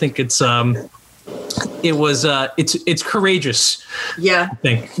UConn, I think it's courageous. Yeah. I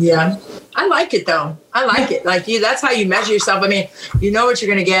think. Yeah. I like it though. I like it. Like that's how you measure yourself. I mean, you know what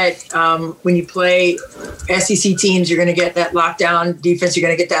you're going to get when you play SEC teams. You're going to get that lockdown defense. You're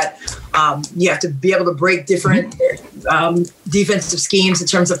going to get that. You have to be able to break different defensive schemes in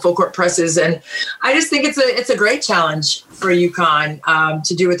terms of full court presses. And I just think it's a great challenge for UConn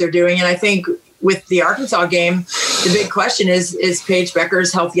to do what they're doing. And I think with the Arkansas game, the big question is Paige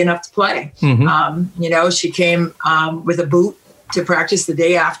Beckers healthy enough to play? She came with a boot to practice the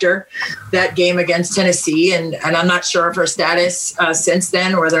day after that game against Tennessee. And I'm not sure of her status since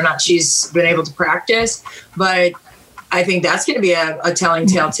then, or whether or not she's been able to practice. But I think that's going to be a telling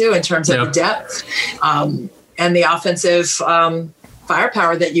tale, too, in terms of the depth and the offensive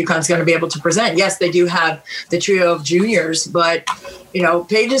firepower that UConn's going to be able to present. Yes, they do have the trio of juniors, but,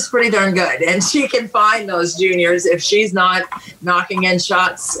 Paige is pretty darn good. And she can find those juniors if she's not knocking in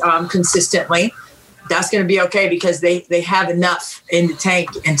shots consistently. That's going to be okay, because they have enough in the tank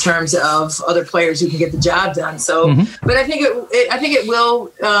in terms of other players who can get the job done. So, but I think it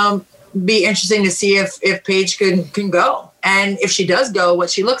will be interesting to see if Paige can go, and if she does go, what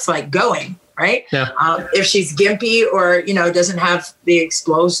she looks like going. Right. Yeah. If she's gimpy or doesn't have the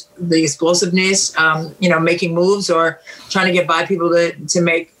explosiveness, making moves or trying to get by people to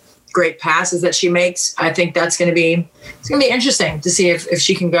make great passes that she makes, I think it's going to be interesting to see if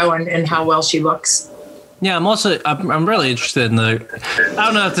she can go and how well she looks. Yeah, I'm really interested in I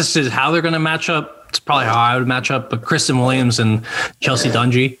don't know if this is how they're going to match up. It's probably how I would match up, but Kristen Williams and Chelsea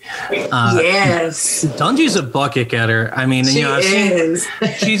Dungy. Yes. Dungy's a bucket getter. I mean,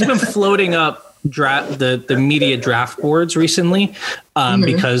 she's been floating up the media draft boards recently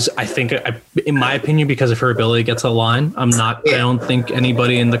because I think, in my opinion, because of her ability to get to the line. I don't think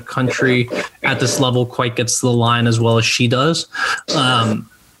anybody in the country at this level quite gets to the line as well as she does.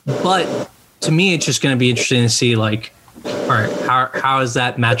 But to me, it's just going to be interesting to see, like, all right, how is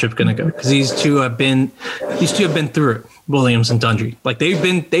that matchup going to go? Because these two have been through it, Williams and Dungy. Like they've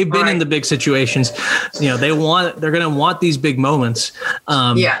been in the big situations. They're going to want these big moments.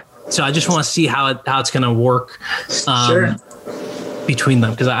 So I just want to see how it's going to work between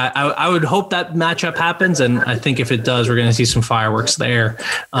them, because I would hope that matchup happens, and I think if it does, we're going to see some fireworks there.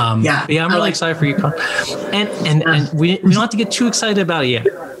 I'm really excited for UConn, and we don't have to get too excited about it yet.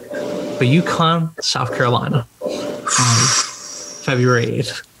 But UConn, South Carolina, February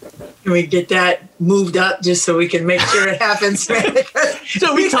 8th. Can we get that moved up just so we can make sure it happens?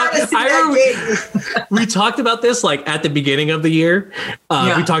 So we talked about this like at the beginning of the year.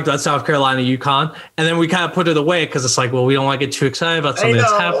 We talked about South Carolina, UConn, and then we kind of put it away because it's like, well, we don't want to get too excited about something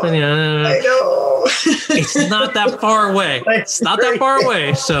that's happening. I know. It's not that far away. It's not that far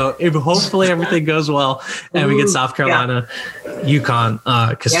away. So hopefully everything goes well and we get South Carolina, UConn,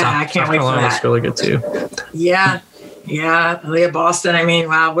 because South Carolina is really good too. Yeah. Yeah, Aaliyah Boston. I mean,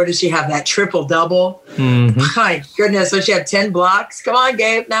 wow, where does she have that triple-double? My goodness, so she had 10 blocks. Come on,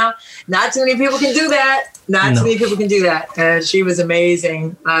 Gabe. Now, not too many people can do that. Too many people can do that. She was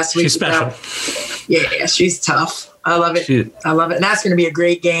amazing last week. She's special. Yeah, she's tough. I love it. I love it. And that's going to be a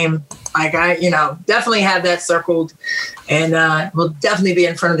great game. Like definitely have that circled, and we'll definitely be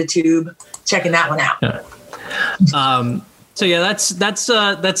in front of the tube checking that one out. Yeah. So yeah, that's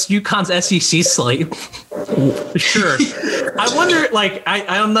UConn's SEC slate. Sure. I wonder, like,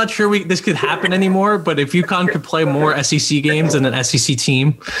 I'm not sure this could happen anymore, but if UConn could play more SEC games than an SEC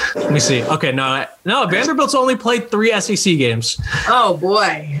team, let me see. Okay, no, Vanderbilt's only played 3 SEC games. Oh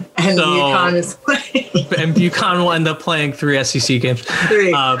boy. And So- UConn is playing And UConn will end up playing 3 SEC games.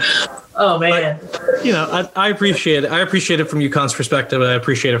 3. Oh man. You know, I appreciate it. I appreciate it from UConn's perspective. I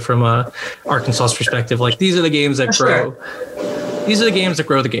appreciate it from Arkansas's perspective. Like, these are the games that grow. These are the games that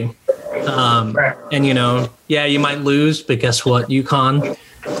grow the game. Right. And, you know, yeah, you might lose, but guess what? UConn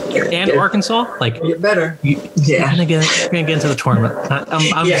and Arkansas, like, Get better. you're gonna get into the tournament.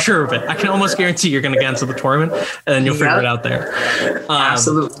 I'm Yeah. sure of it. I can almost guarantee you're gonna get into the tournament, and then you'll figure it out there.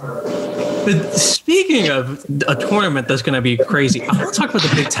 Absolutely. But speaking of a tournament that's going to be crazy, I want to talk about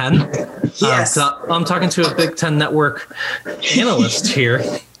the Big Ten. Yes. I'm talking to a Big Ten network analyst here,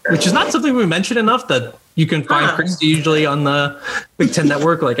 which is not something we mention enough, that you can find Christy usually on the Big Ten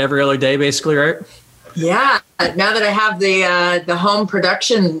network like every other day, basically, right? Yeah. Now that I have the home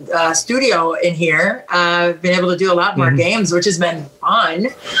production studio in here, I've been able to do a lot more games, which has been fun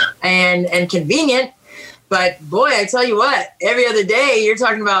and convenient. But boy, I tell you what, every other day you're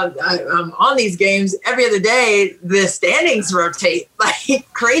talking about on these games, every other day the standings rotate like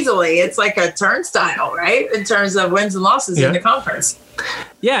crazily. It's like a turnstile, right? In terms of wins and losses in the conference.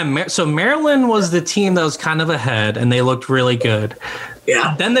 Yeah. So Maryland was the team that was kind of ahead, and they looked really good.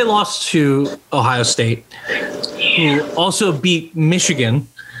 Yeah. Then they lost to Ohio State, who also beat Michigan.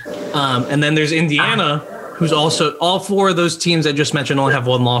 And then there's Indiana, who's also, all 4 of those teams I just mentioned only have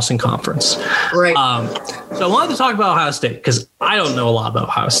 1 loss in conference. Right. So I wanted to talk about Ohio State because I don't know a lot about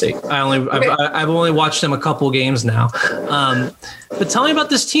Ohio State. I've only watched them a couple games now. But tell me about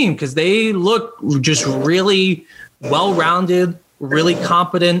this team, because they look just really well-rounded, really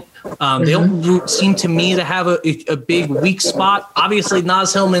competent. They don't seem to me to have a big weak spot. Obviously,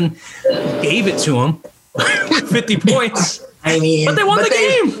 Naz Hillman gave it to them with 50 points. I mean, but they won the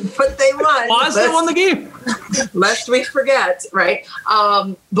game. But they won. Why they won the game? Lest we forget, right?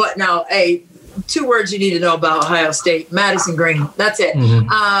 But no, hey, 2 words you need to know about Ohio State: Madison Green. That's it.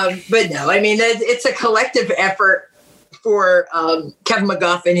 But no, I mean, it's a collective effort for Kevin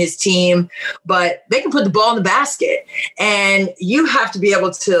McGuff and his team, but they can put the ball in the basket, and you have to be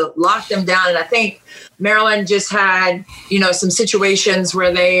able to lock them down. And I think Maryland just had, you know, some situations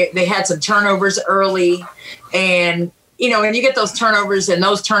where they had some turnovers early, and you know, when you get those turnovers and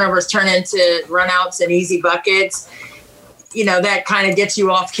those turnovers turn into runouts and easy buckets, you know, that kind of gets you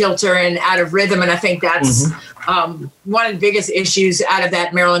off kilter and out of rhythm. And I think that's one of the biggest issues out of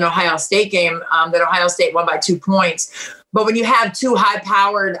that Maryland-Ohio State game, that Ohio State won by 2 points. But when you have 2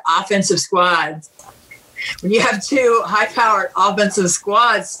 high-powered offensive squads,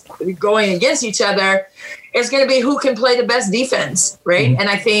 going against each other, it's going to be who can play the best defense, right? And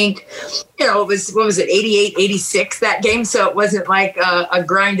I think, you know, it was, what was it, 88-86 that game? So it wasn't like a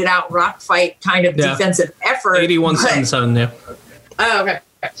grinded out rock fight kind of defensive effort. 81-77, yeah. Oh, okay.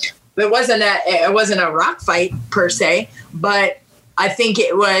 It wasn't a rock fight per se, but I think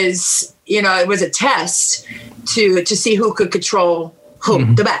it was, you know, it was a test to see who could control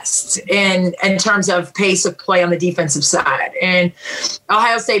who the best in terms of pace of play on the defensive side. And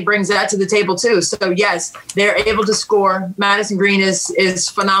Ohio State brings that to the table too. So yes, they're able to score. Madison Green is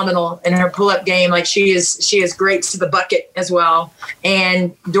phenomenal in her pull-up game. Like she is great to the bucket as well.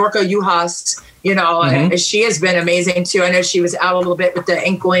 And Dorka Juhas, you know, she has been amazing too. I know she was out a little bit with the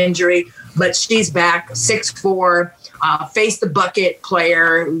ankle injury, but she's back, 6'4", face the bucket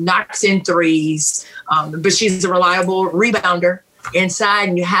player, knocks in threes, but she's a reliable rebounder inside,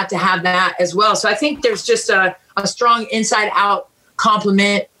 and you have to have that as well. So I think there's just a strong inside-out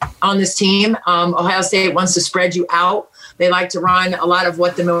complement on this team. Ohio State wants to spread you out. They like to run a lot of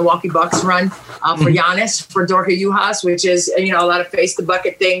what the Milwaukee Bucks run for Giannis, for Dorka Juhas, which is, you know, a lot of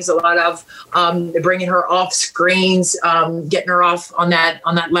face-the-bucket things, a lot of bringing her off screens, getting her off on that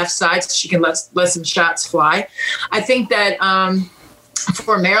left side so she can let some shots fly. I think that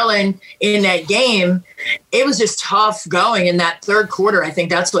for Maryland in that game, it was just tough going in that third quarter. I think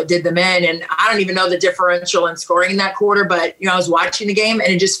that's what did them in. And I don't even know the differential in scoring in that quarter, but, you know, I was watching the game and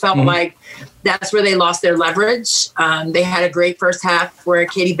it just felt like that's where they lost their leverage. They had a great first half where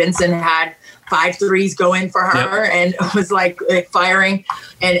Katie Benson had 5 threes go in for her and it was like firing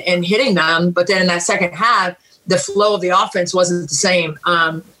and hitting them. But then in that second half, the flow of the offense wasn't the same.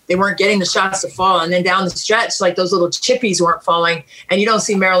 They weren't getting the shots to fall. And then down the stretch, like those little chippies weren't falling. And you don't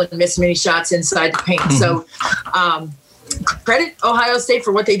see Maryland miss many shots inside the paint. So credit Ohio State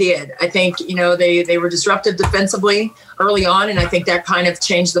for what they did. I think, you know, they were disruptive defensively early on. And I think that kind of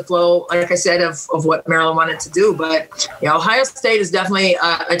changed the flow, like I said, of what Maryland wanted to do. But, you know, Ohio State is definitely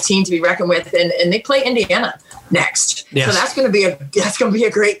a team to be reckoned with. And they play Indiana next. Yes. So that's going to be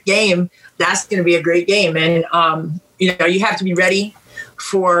a great game. That's going to be a great game. And, you know, you have to be ready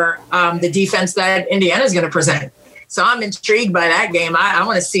for the defense that Indiana is going to present. So I'm intrigued by that game. I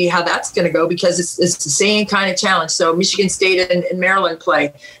want to see how that's going to go because it's the same kind of challenge. So Michigan State and Maryland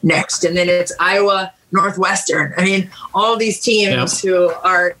play next, and then it's Iowa, Northwestern. I mean, all these teams who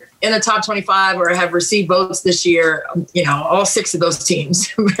are in the top 25 or have received votes this year, all 6 of those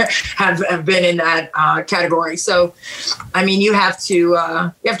teams have been in that category. So, I mean, you have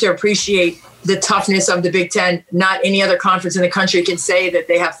to appreciate the toughness of the Big Ten. Not any other conference in the country can say that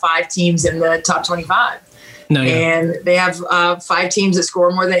they have 5 teams in the top 25. No, yeah. And they have 5 teams that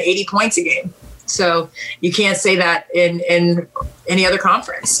score more than 80 points a game. So you can't say that in any other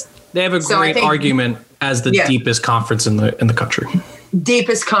conference. They have a great argument as the deepest conference in the country.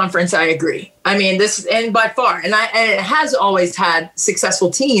 Deepest conference, I agree. I mean, and by far, and it has always had successful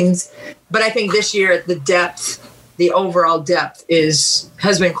teams, but I think this year the overall depth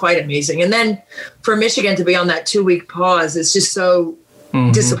has been quite amazing. And then for Michigan to be on that 2-week pause, it's just so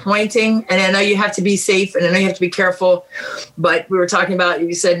disappointing. And I know you have to be safe and I know you have to be careful, but we were talking about,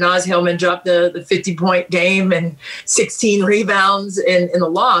 you said Naz Hillman dropped the 50-point game and 16 rebounds in the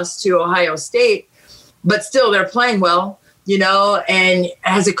loss to Ohio State, but still they're playing well, and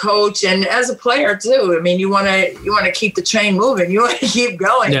as a coach and as a player too. I mean, you want to keep the train moving. You want to keep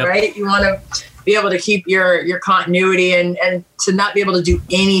going, right? You want to be able to keep your continuity and to not be able to do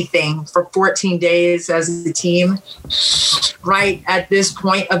anything for 14 days as a team right at this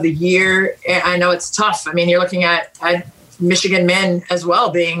point of the year. I know it's tough. I mean, you're looking at Michigan men as well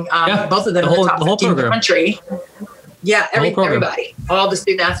being both of them in the top 15 in the country. Yeah, everybody, all the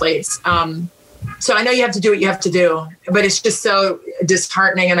student athletes. So I know you have to do what you have to do, but it's just so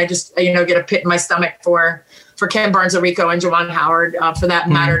disheartening. And I just, get a pit in my stomach for Ken Barnes-Arico and Juwan Howard, for that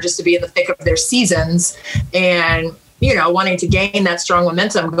matter, just to be in the thick of their seasons and, wanting to gain that strong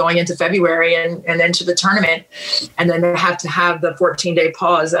momentum going into February and into the tournament, and then have to have the 14-day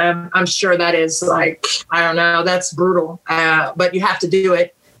pause. I'm sure that is that's brutal, but you have to do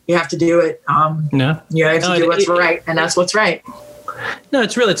it. You have to do it. You have to do what's right, and that's what's right. No,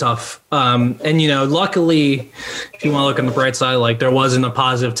 it's really tough. And, luckily, if you want to look on the bright side, there wasn't a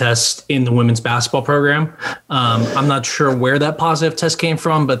positive test in the women's basketball program. I'm not sure where that positive test came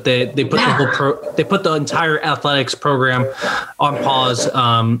from, but they put they put the entire athletics program on pause.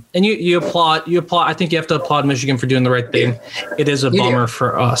 And you applaud. I think you have to applaud Michigan for doing the right thing. It is a bummer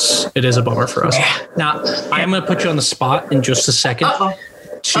for us. Now, I am going to put you on the spot in just a second.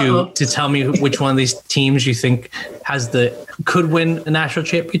 To tell me which one of these teams you think could win a national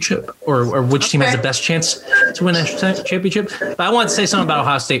championship, or which team has the best chance to win a national championship. But I want to say something about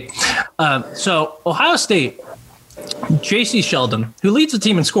Ohio State. So Ohio State, J.C. Sheldon, who leads the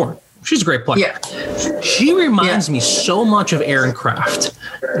team in scoring. She's a great player. Yeah. She reminds me so much of Aaron Kraft,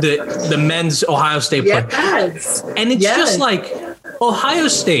 the men's Ohio State player. Yes. And it's just like Ohio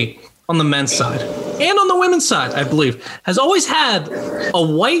State on the men's side and on the women's side, I believe, has always had a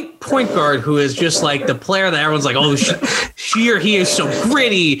white point guard who is just like the player that everyone's like, oh, she or he is so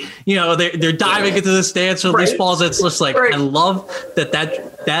gritty. They're diving into the stance with these balls. It's just like, I love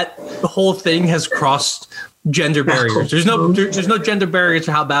that whole thing has crossed gender barriers. There's no gender barriers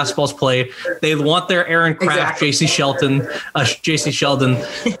to how basketball's played. They want their Aaron Kraft, J.C. Sheldon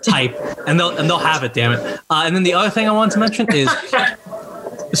type, and they'll have it. Damn it! And then the other thing I wanted to mention is.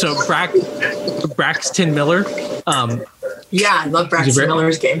 So Braxton Miller. I love Braxton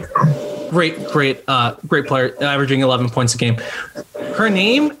Miller's game. Great player, averaging 11 points a game. Her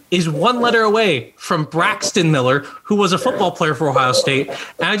name is one letter away from Braxton Miller, who was a football player for Ohio State.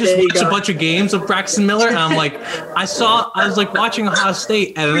 And I just watched a bunch of games of Braxton Miller, and I'm like, I was like watching Ohio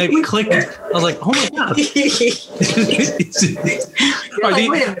State, and then it clicked. I was like, oh my god. Wait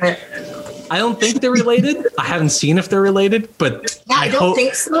a minute. I don't think they're related. I haven't seen if they're related, but I don't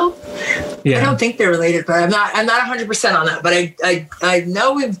think so. Yeah. I don't think they're related, but I'm not 100% on that. But I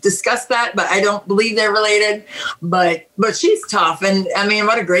know we've discussed that, but I don't believe they're related. But she's tough, and I mean,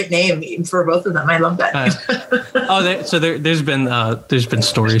 what a great name for both of them. I love that. There's been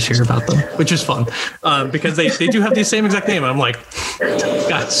stories here about them, which is fun because they do have the same exact name. I'm like,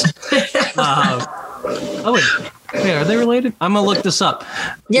 guys. Wait, are they related? I'm gonna look this up.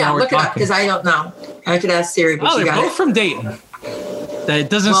 Yeah, look it up because I don't know. I could ask Siri, but they're both from Dayton. That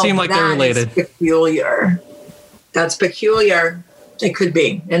doesn't seem like they're related. Peculiar. That's peculiar. It could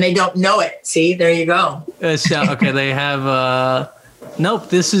be, and they don't know it. See, there you go. Okay, they have. Nope.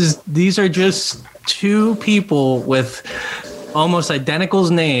 These are just two people with almost identical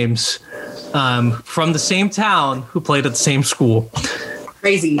names from the same town who played at the same school.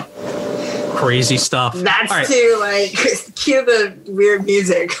 Crazy stuff. That's right. Too cue the weird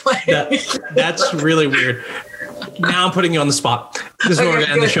music. That's really weird. Now I'm putting you on the spot. This is what we're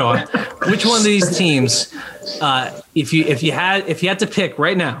gonna end the show on. which one of these teams, if you had to pick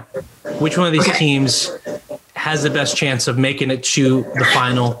right now, which one of these teams has the best chance of making it to the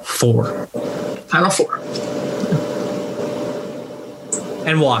Final Four? Final Four.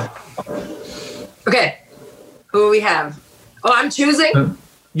 And why? Okay. Who do we have? Oh, I'm choosing?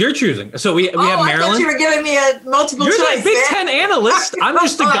 You're choosing. So we have Maryland. I thought you were giving me a multiple choice. You're the Big Ten analyst. I'm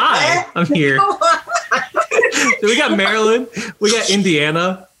just a guy. I'm here. So we got Maryland. We got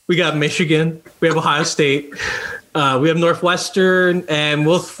Indiana. We got Michigan. We have Ohio State. We have Northwestern. And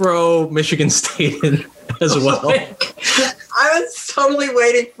we'll throw Michigan State in as well. I was totally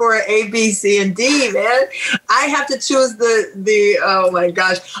waiting for A, B, C, and D, man. I have to choose the oh my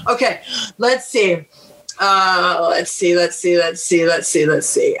gosh. Okay, let's see. Let's see.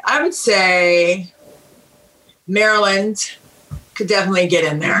 I would say Maryland could definitely get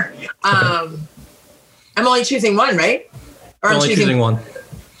in there. I'm only choosing one, right? Or I'm only choosing one.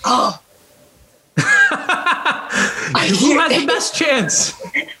 Oh. Who has the best chance?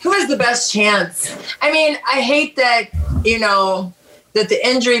 Who has the best chance? I mean, I hate that, that the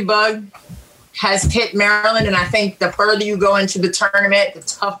injury bug has hit Maryland. And I think the further you go into the tournament, the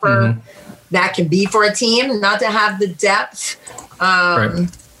tougher that can be for a team not to have the depth. Right.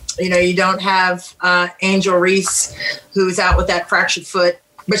 You don't have Angel Reese, who's out with that fractured foot,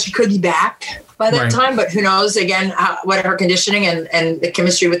 but she could be back by that time. But who knows, again, what her conditioning and the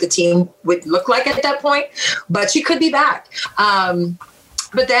chemistry with the team would look like at that point. But she could be back.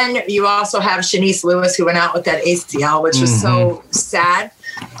 But then you also have Shanice Lewis, who went out with that ACL, which was so sad.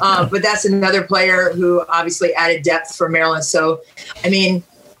 But that's another player who obviously added depth for Maryland. So, I mean,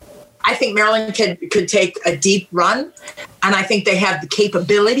 I think Maryland could take a deep run, and I think they have the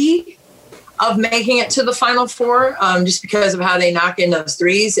capability of making it to the Final Four just because of how they knock in those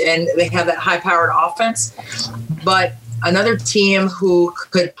threes, and they have that high-powered offense. But another team who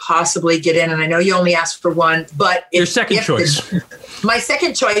could possibly get in, and I know you only asked for one, but your second choice. My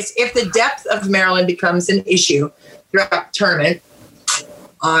second choice, if the depth of Maryland becomes an issue throughout the tournament,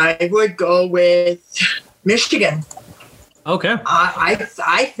 I would go with Michigan. Okay.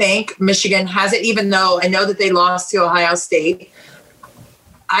 I think Michigan has it, even though I know that they lost to Ohio State.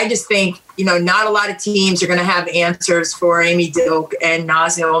 I just think, not a lot of teams are going to have answers for Amy Dilk and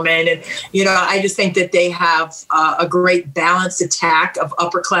Naz Hillman. And, I just think that they have a great balanced attack of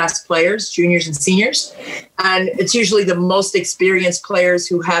upper-class players, juniors and seniors. And it's usually the most experienced players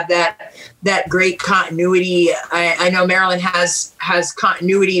who have that great continuity. I know Maryland has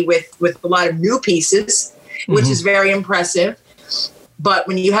continuity with a lot of new pieces, which is very impressive. But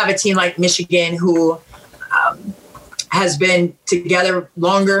when you have a team like Michigan who has been together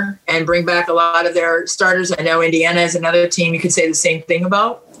longer and bring back a lot of their starters, I know Indiana is another team you could say the same thing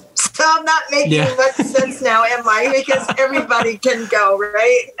about. So I'm not making much sense now, am I? Because everybody can go,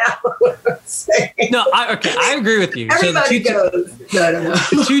 right? No, I agree with you. Everybody goes. No.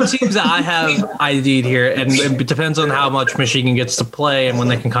 The two teams that I have ID'd here, and it depends on how much Michigan gets to play and when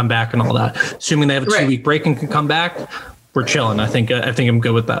they can come back and all that. Assuming they have a 2-week break and can come back, we're chilling. I think I'm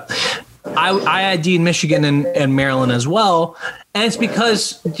good with that. I ID'd Michigan and Maryland as well, and it's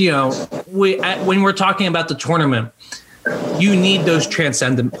because when we're talking about the tournament, you need those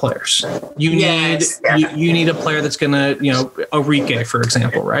transcendent players. You need a player that's gonna, Enrique, for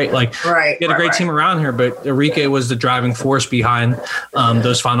example, right? Like, you had a great team around here, but Enrique was the driving force behind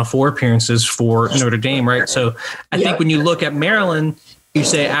those Final Four appearances for Notre Dame, right? So I think when you look at Maryland, you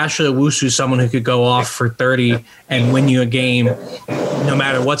say Ashley Owusu is someone who could go off for 30 and win you a game, no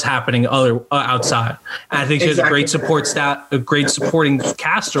matter what's happening outside. And I think she has a great support staff, a great supporting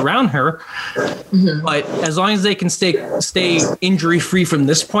cast around her. But as long as they can stay injury free from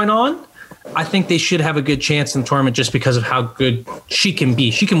this point on, I think they should have a good chance in the tournament just because of how good she can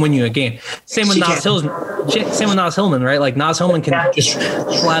be. She can win you a game. Same with Naz Hillman, right? Like, Naz Hillman can just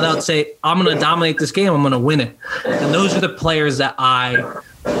flat out say, I'm going to dominate this game. I'm going to win it. And those are the players that I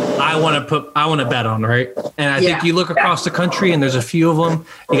want to bet on, right? And I think you look across the country and there's a few of them.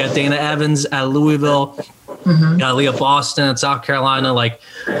 You got Dana Evans at Louisville. You got Leah Boston at South Carolina. Like,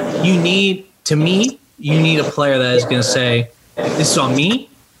 you need a player that is going to say, this is on me.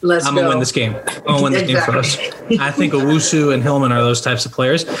 I'm going to win this game. I'm going to win this game for us. I think Owusu and Hillman are those types of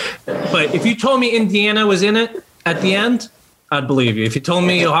players. But if you told me Indiana was in it at the end, I'd believe you. If you told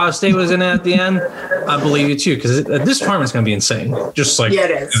me Ohio State was in it at the end, I'd believe you too. Because this tournament's going to be insane. Just like,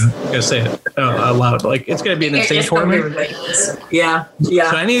 it is. I'm going to say it out loud. Like, it's going to be an insane tournament. Yeah.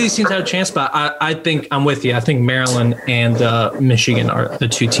 So any of these teams have a chance, but I think I'm with you. I think Maryland and Michigan are the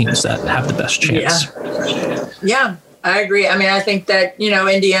two teams that have the best chance. Yeah. I agree. I mean, I think that,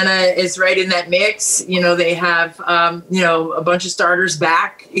 Indiana is right in that mix. They have, a bunch of starters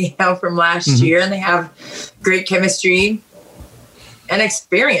back, from last year, and they have great chemistry and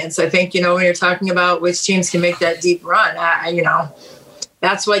experience. I think, when you're talking about which teams can make that deep run,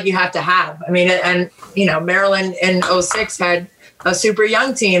 that's what you have to have. I mean, and, Maryland in 06 had a super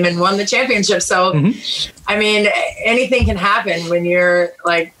young team and won the championship. So, I mean, anything can happen when you're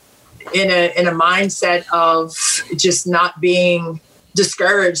like in a mindset of just not being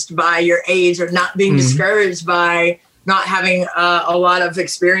discouraged by your age or not being discouraged by not having a lot of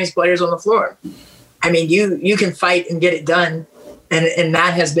experienced players on the floor. I mean, you can fight and get it done. And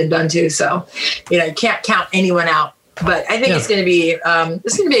that has been done too. So, you can't count anyone out. But I think it's going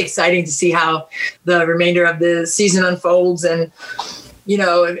to be exciting to see how the remainder of the season unfolds. And,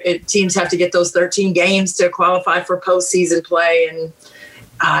 teams have to get those 13 games to qualify for postseason play. And,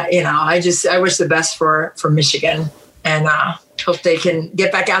 I wish the best for Michigan, and hope they can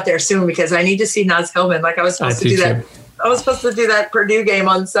get back out there soon, because I need to see Naz Hillman. Like I was supposed to do that. I was supposed to do that Purdue game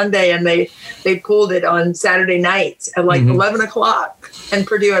on Sunday, and they pulled it on Saturday night at like 11 o'clock, and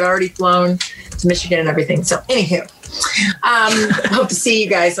Purdue had already flown to Michigan and everything. So anywho, hope to see you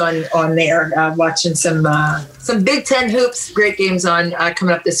guys on there, watching some Big Ten hoops. Great games on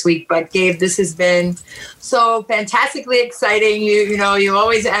coming up this week. But Gabe, this has been so fantastically exciting. You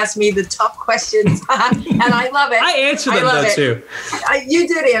always ask me the tough questions, and I love it. I answer them though too. You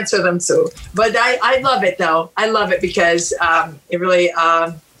did answer them too, but I love it though. I love it because it really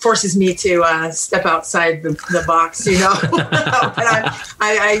forces me to step outside the box, And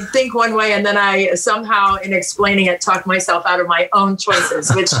I think one way, and then I somehow, in explaining it, talk myself out of my own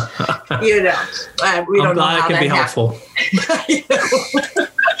choices, which, we don't know how that can be helpful.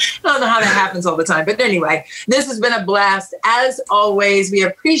 I don't know how that happens all the time. But anyway, this has been a blast. As always, we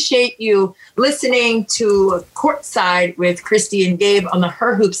appreciate you listening to Courtside with Christy and Gabe on the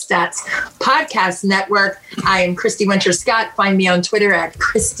Her Hoop Stats podcast network. I am Christy Winter Scott. Find me on Twitter at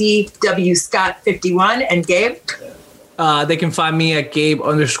ChristyWScott51. And Gabe? They can find me at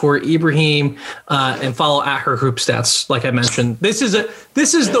Gabe_Ibrahim and follow at Her Hoop Stats. Like I mentioned, this is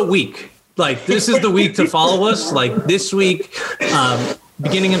the week. Like, this is the week to follow us. Like this week,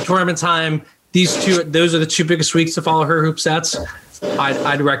 beginning of tournament time, those are the two biggest weeks to follow Her Hoop Stats.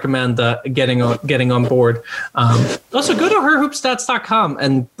 I'd recommend getting on board. Also, go to herhoopstats.com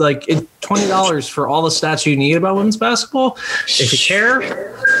and $20 for all the stats you need about women's basketball. If you care,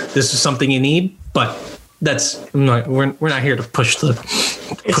 this is something you need. But we're not here to push the.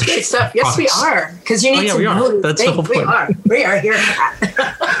 It's great stuff. Yes, we are, because you need to know. That's the whole point. We are here for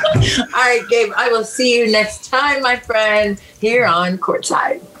that. All right, Gabe. I will see you next time, my friend, here on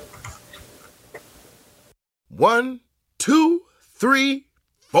Courtside. 1, 2, 3,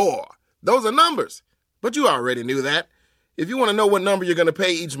 4. Those are numbers, but you already knew that. If you want to know what number you're going to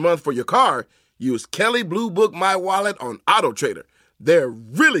pay each month for your car, use Kelley Blue Book My Wallet on Auto Trader. They're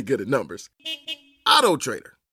really good at numbers. Auto Trader.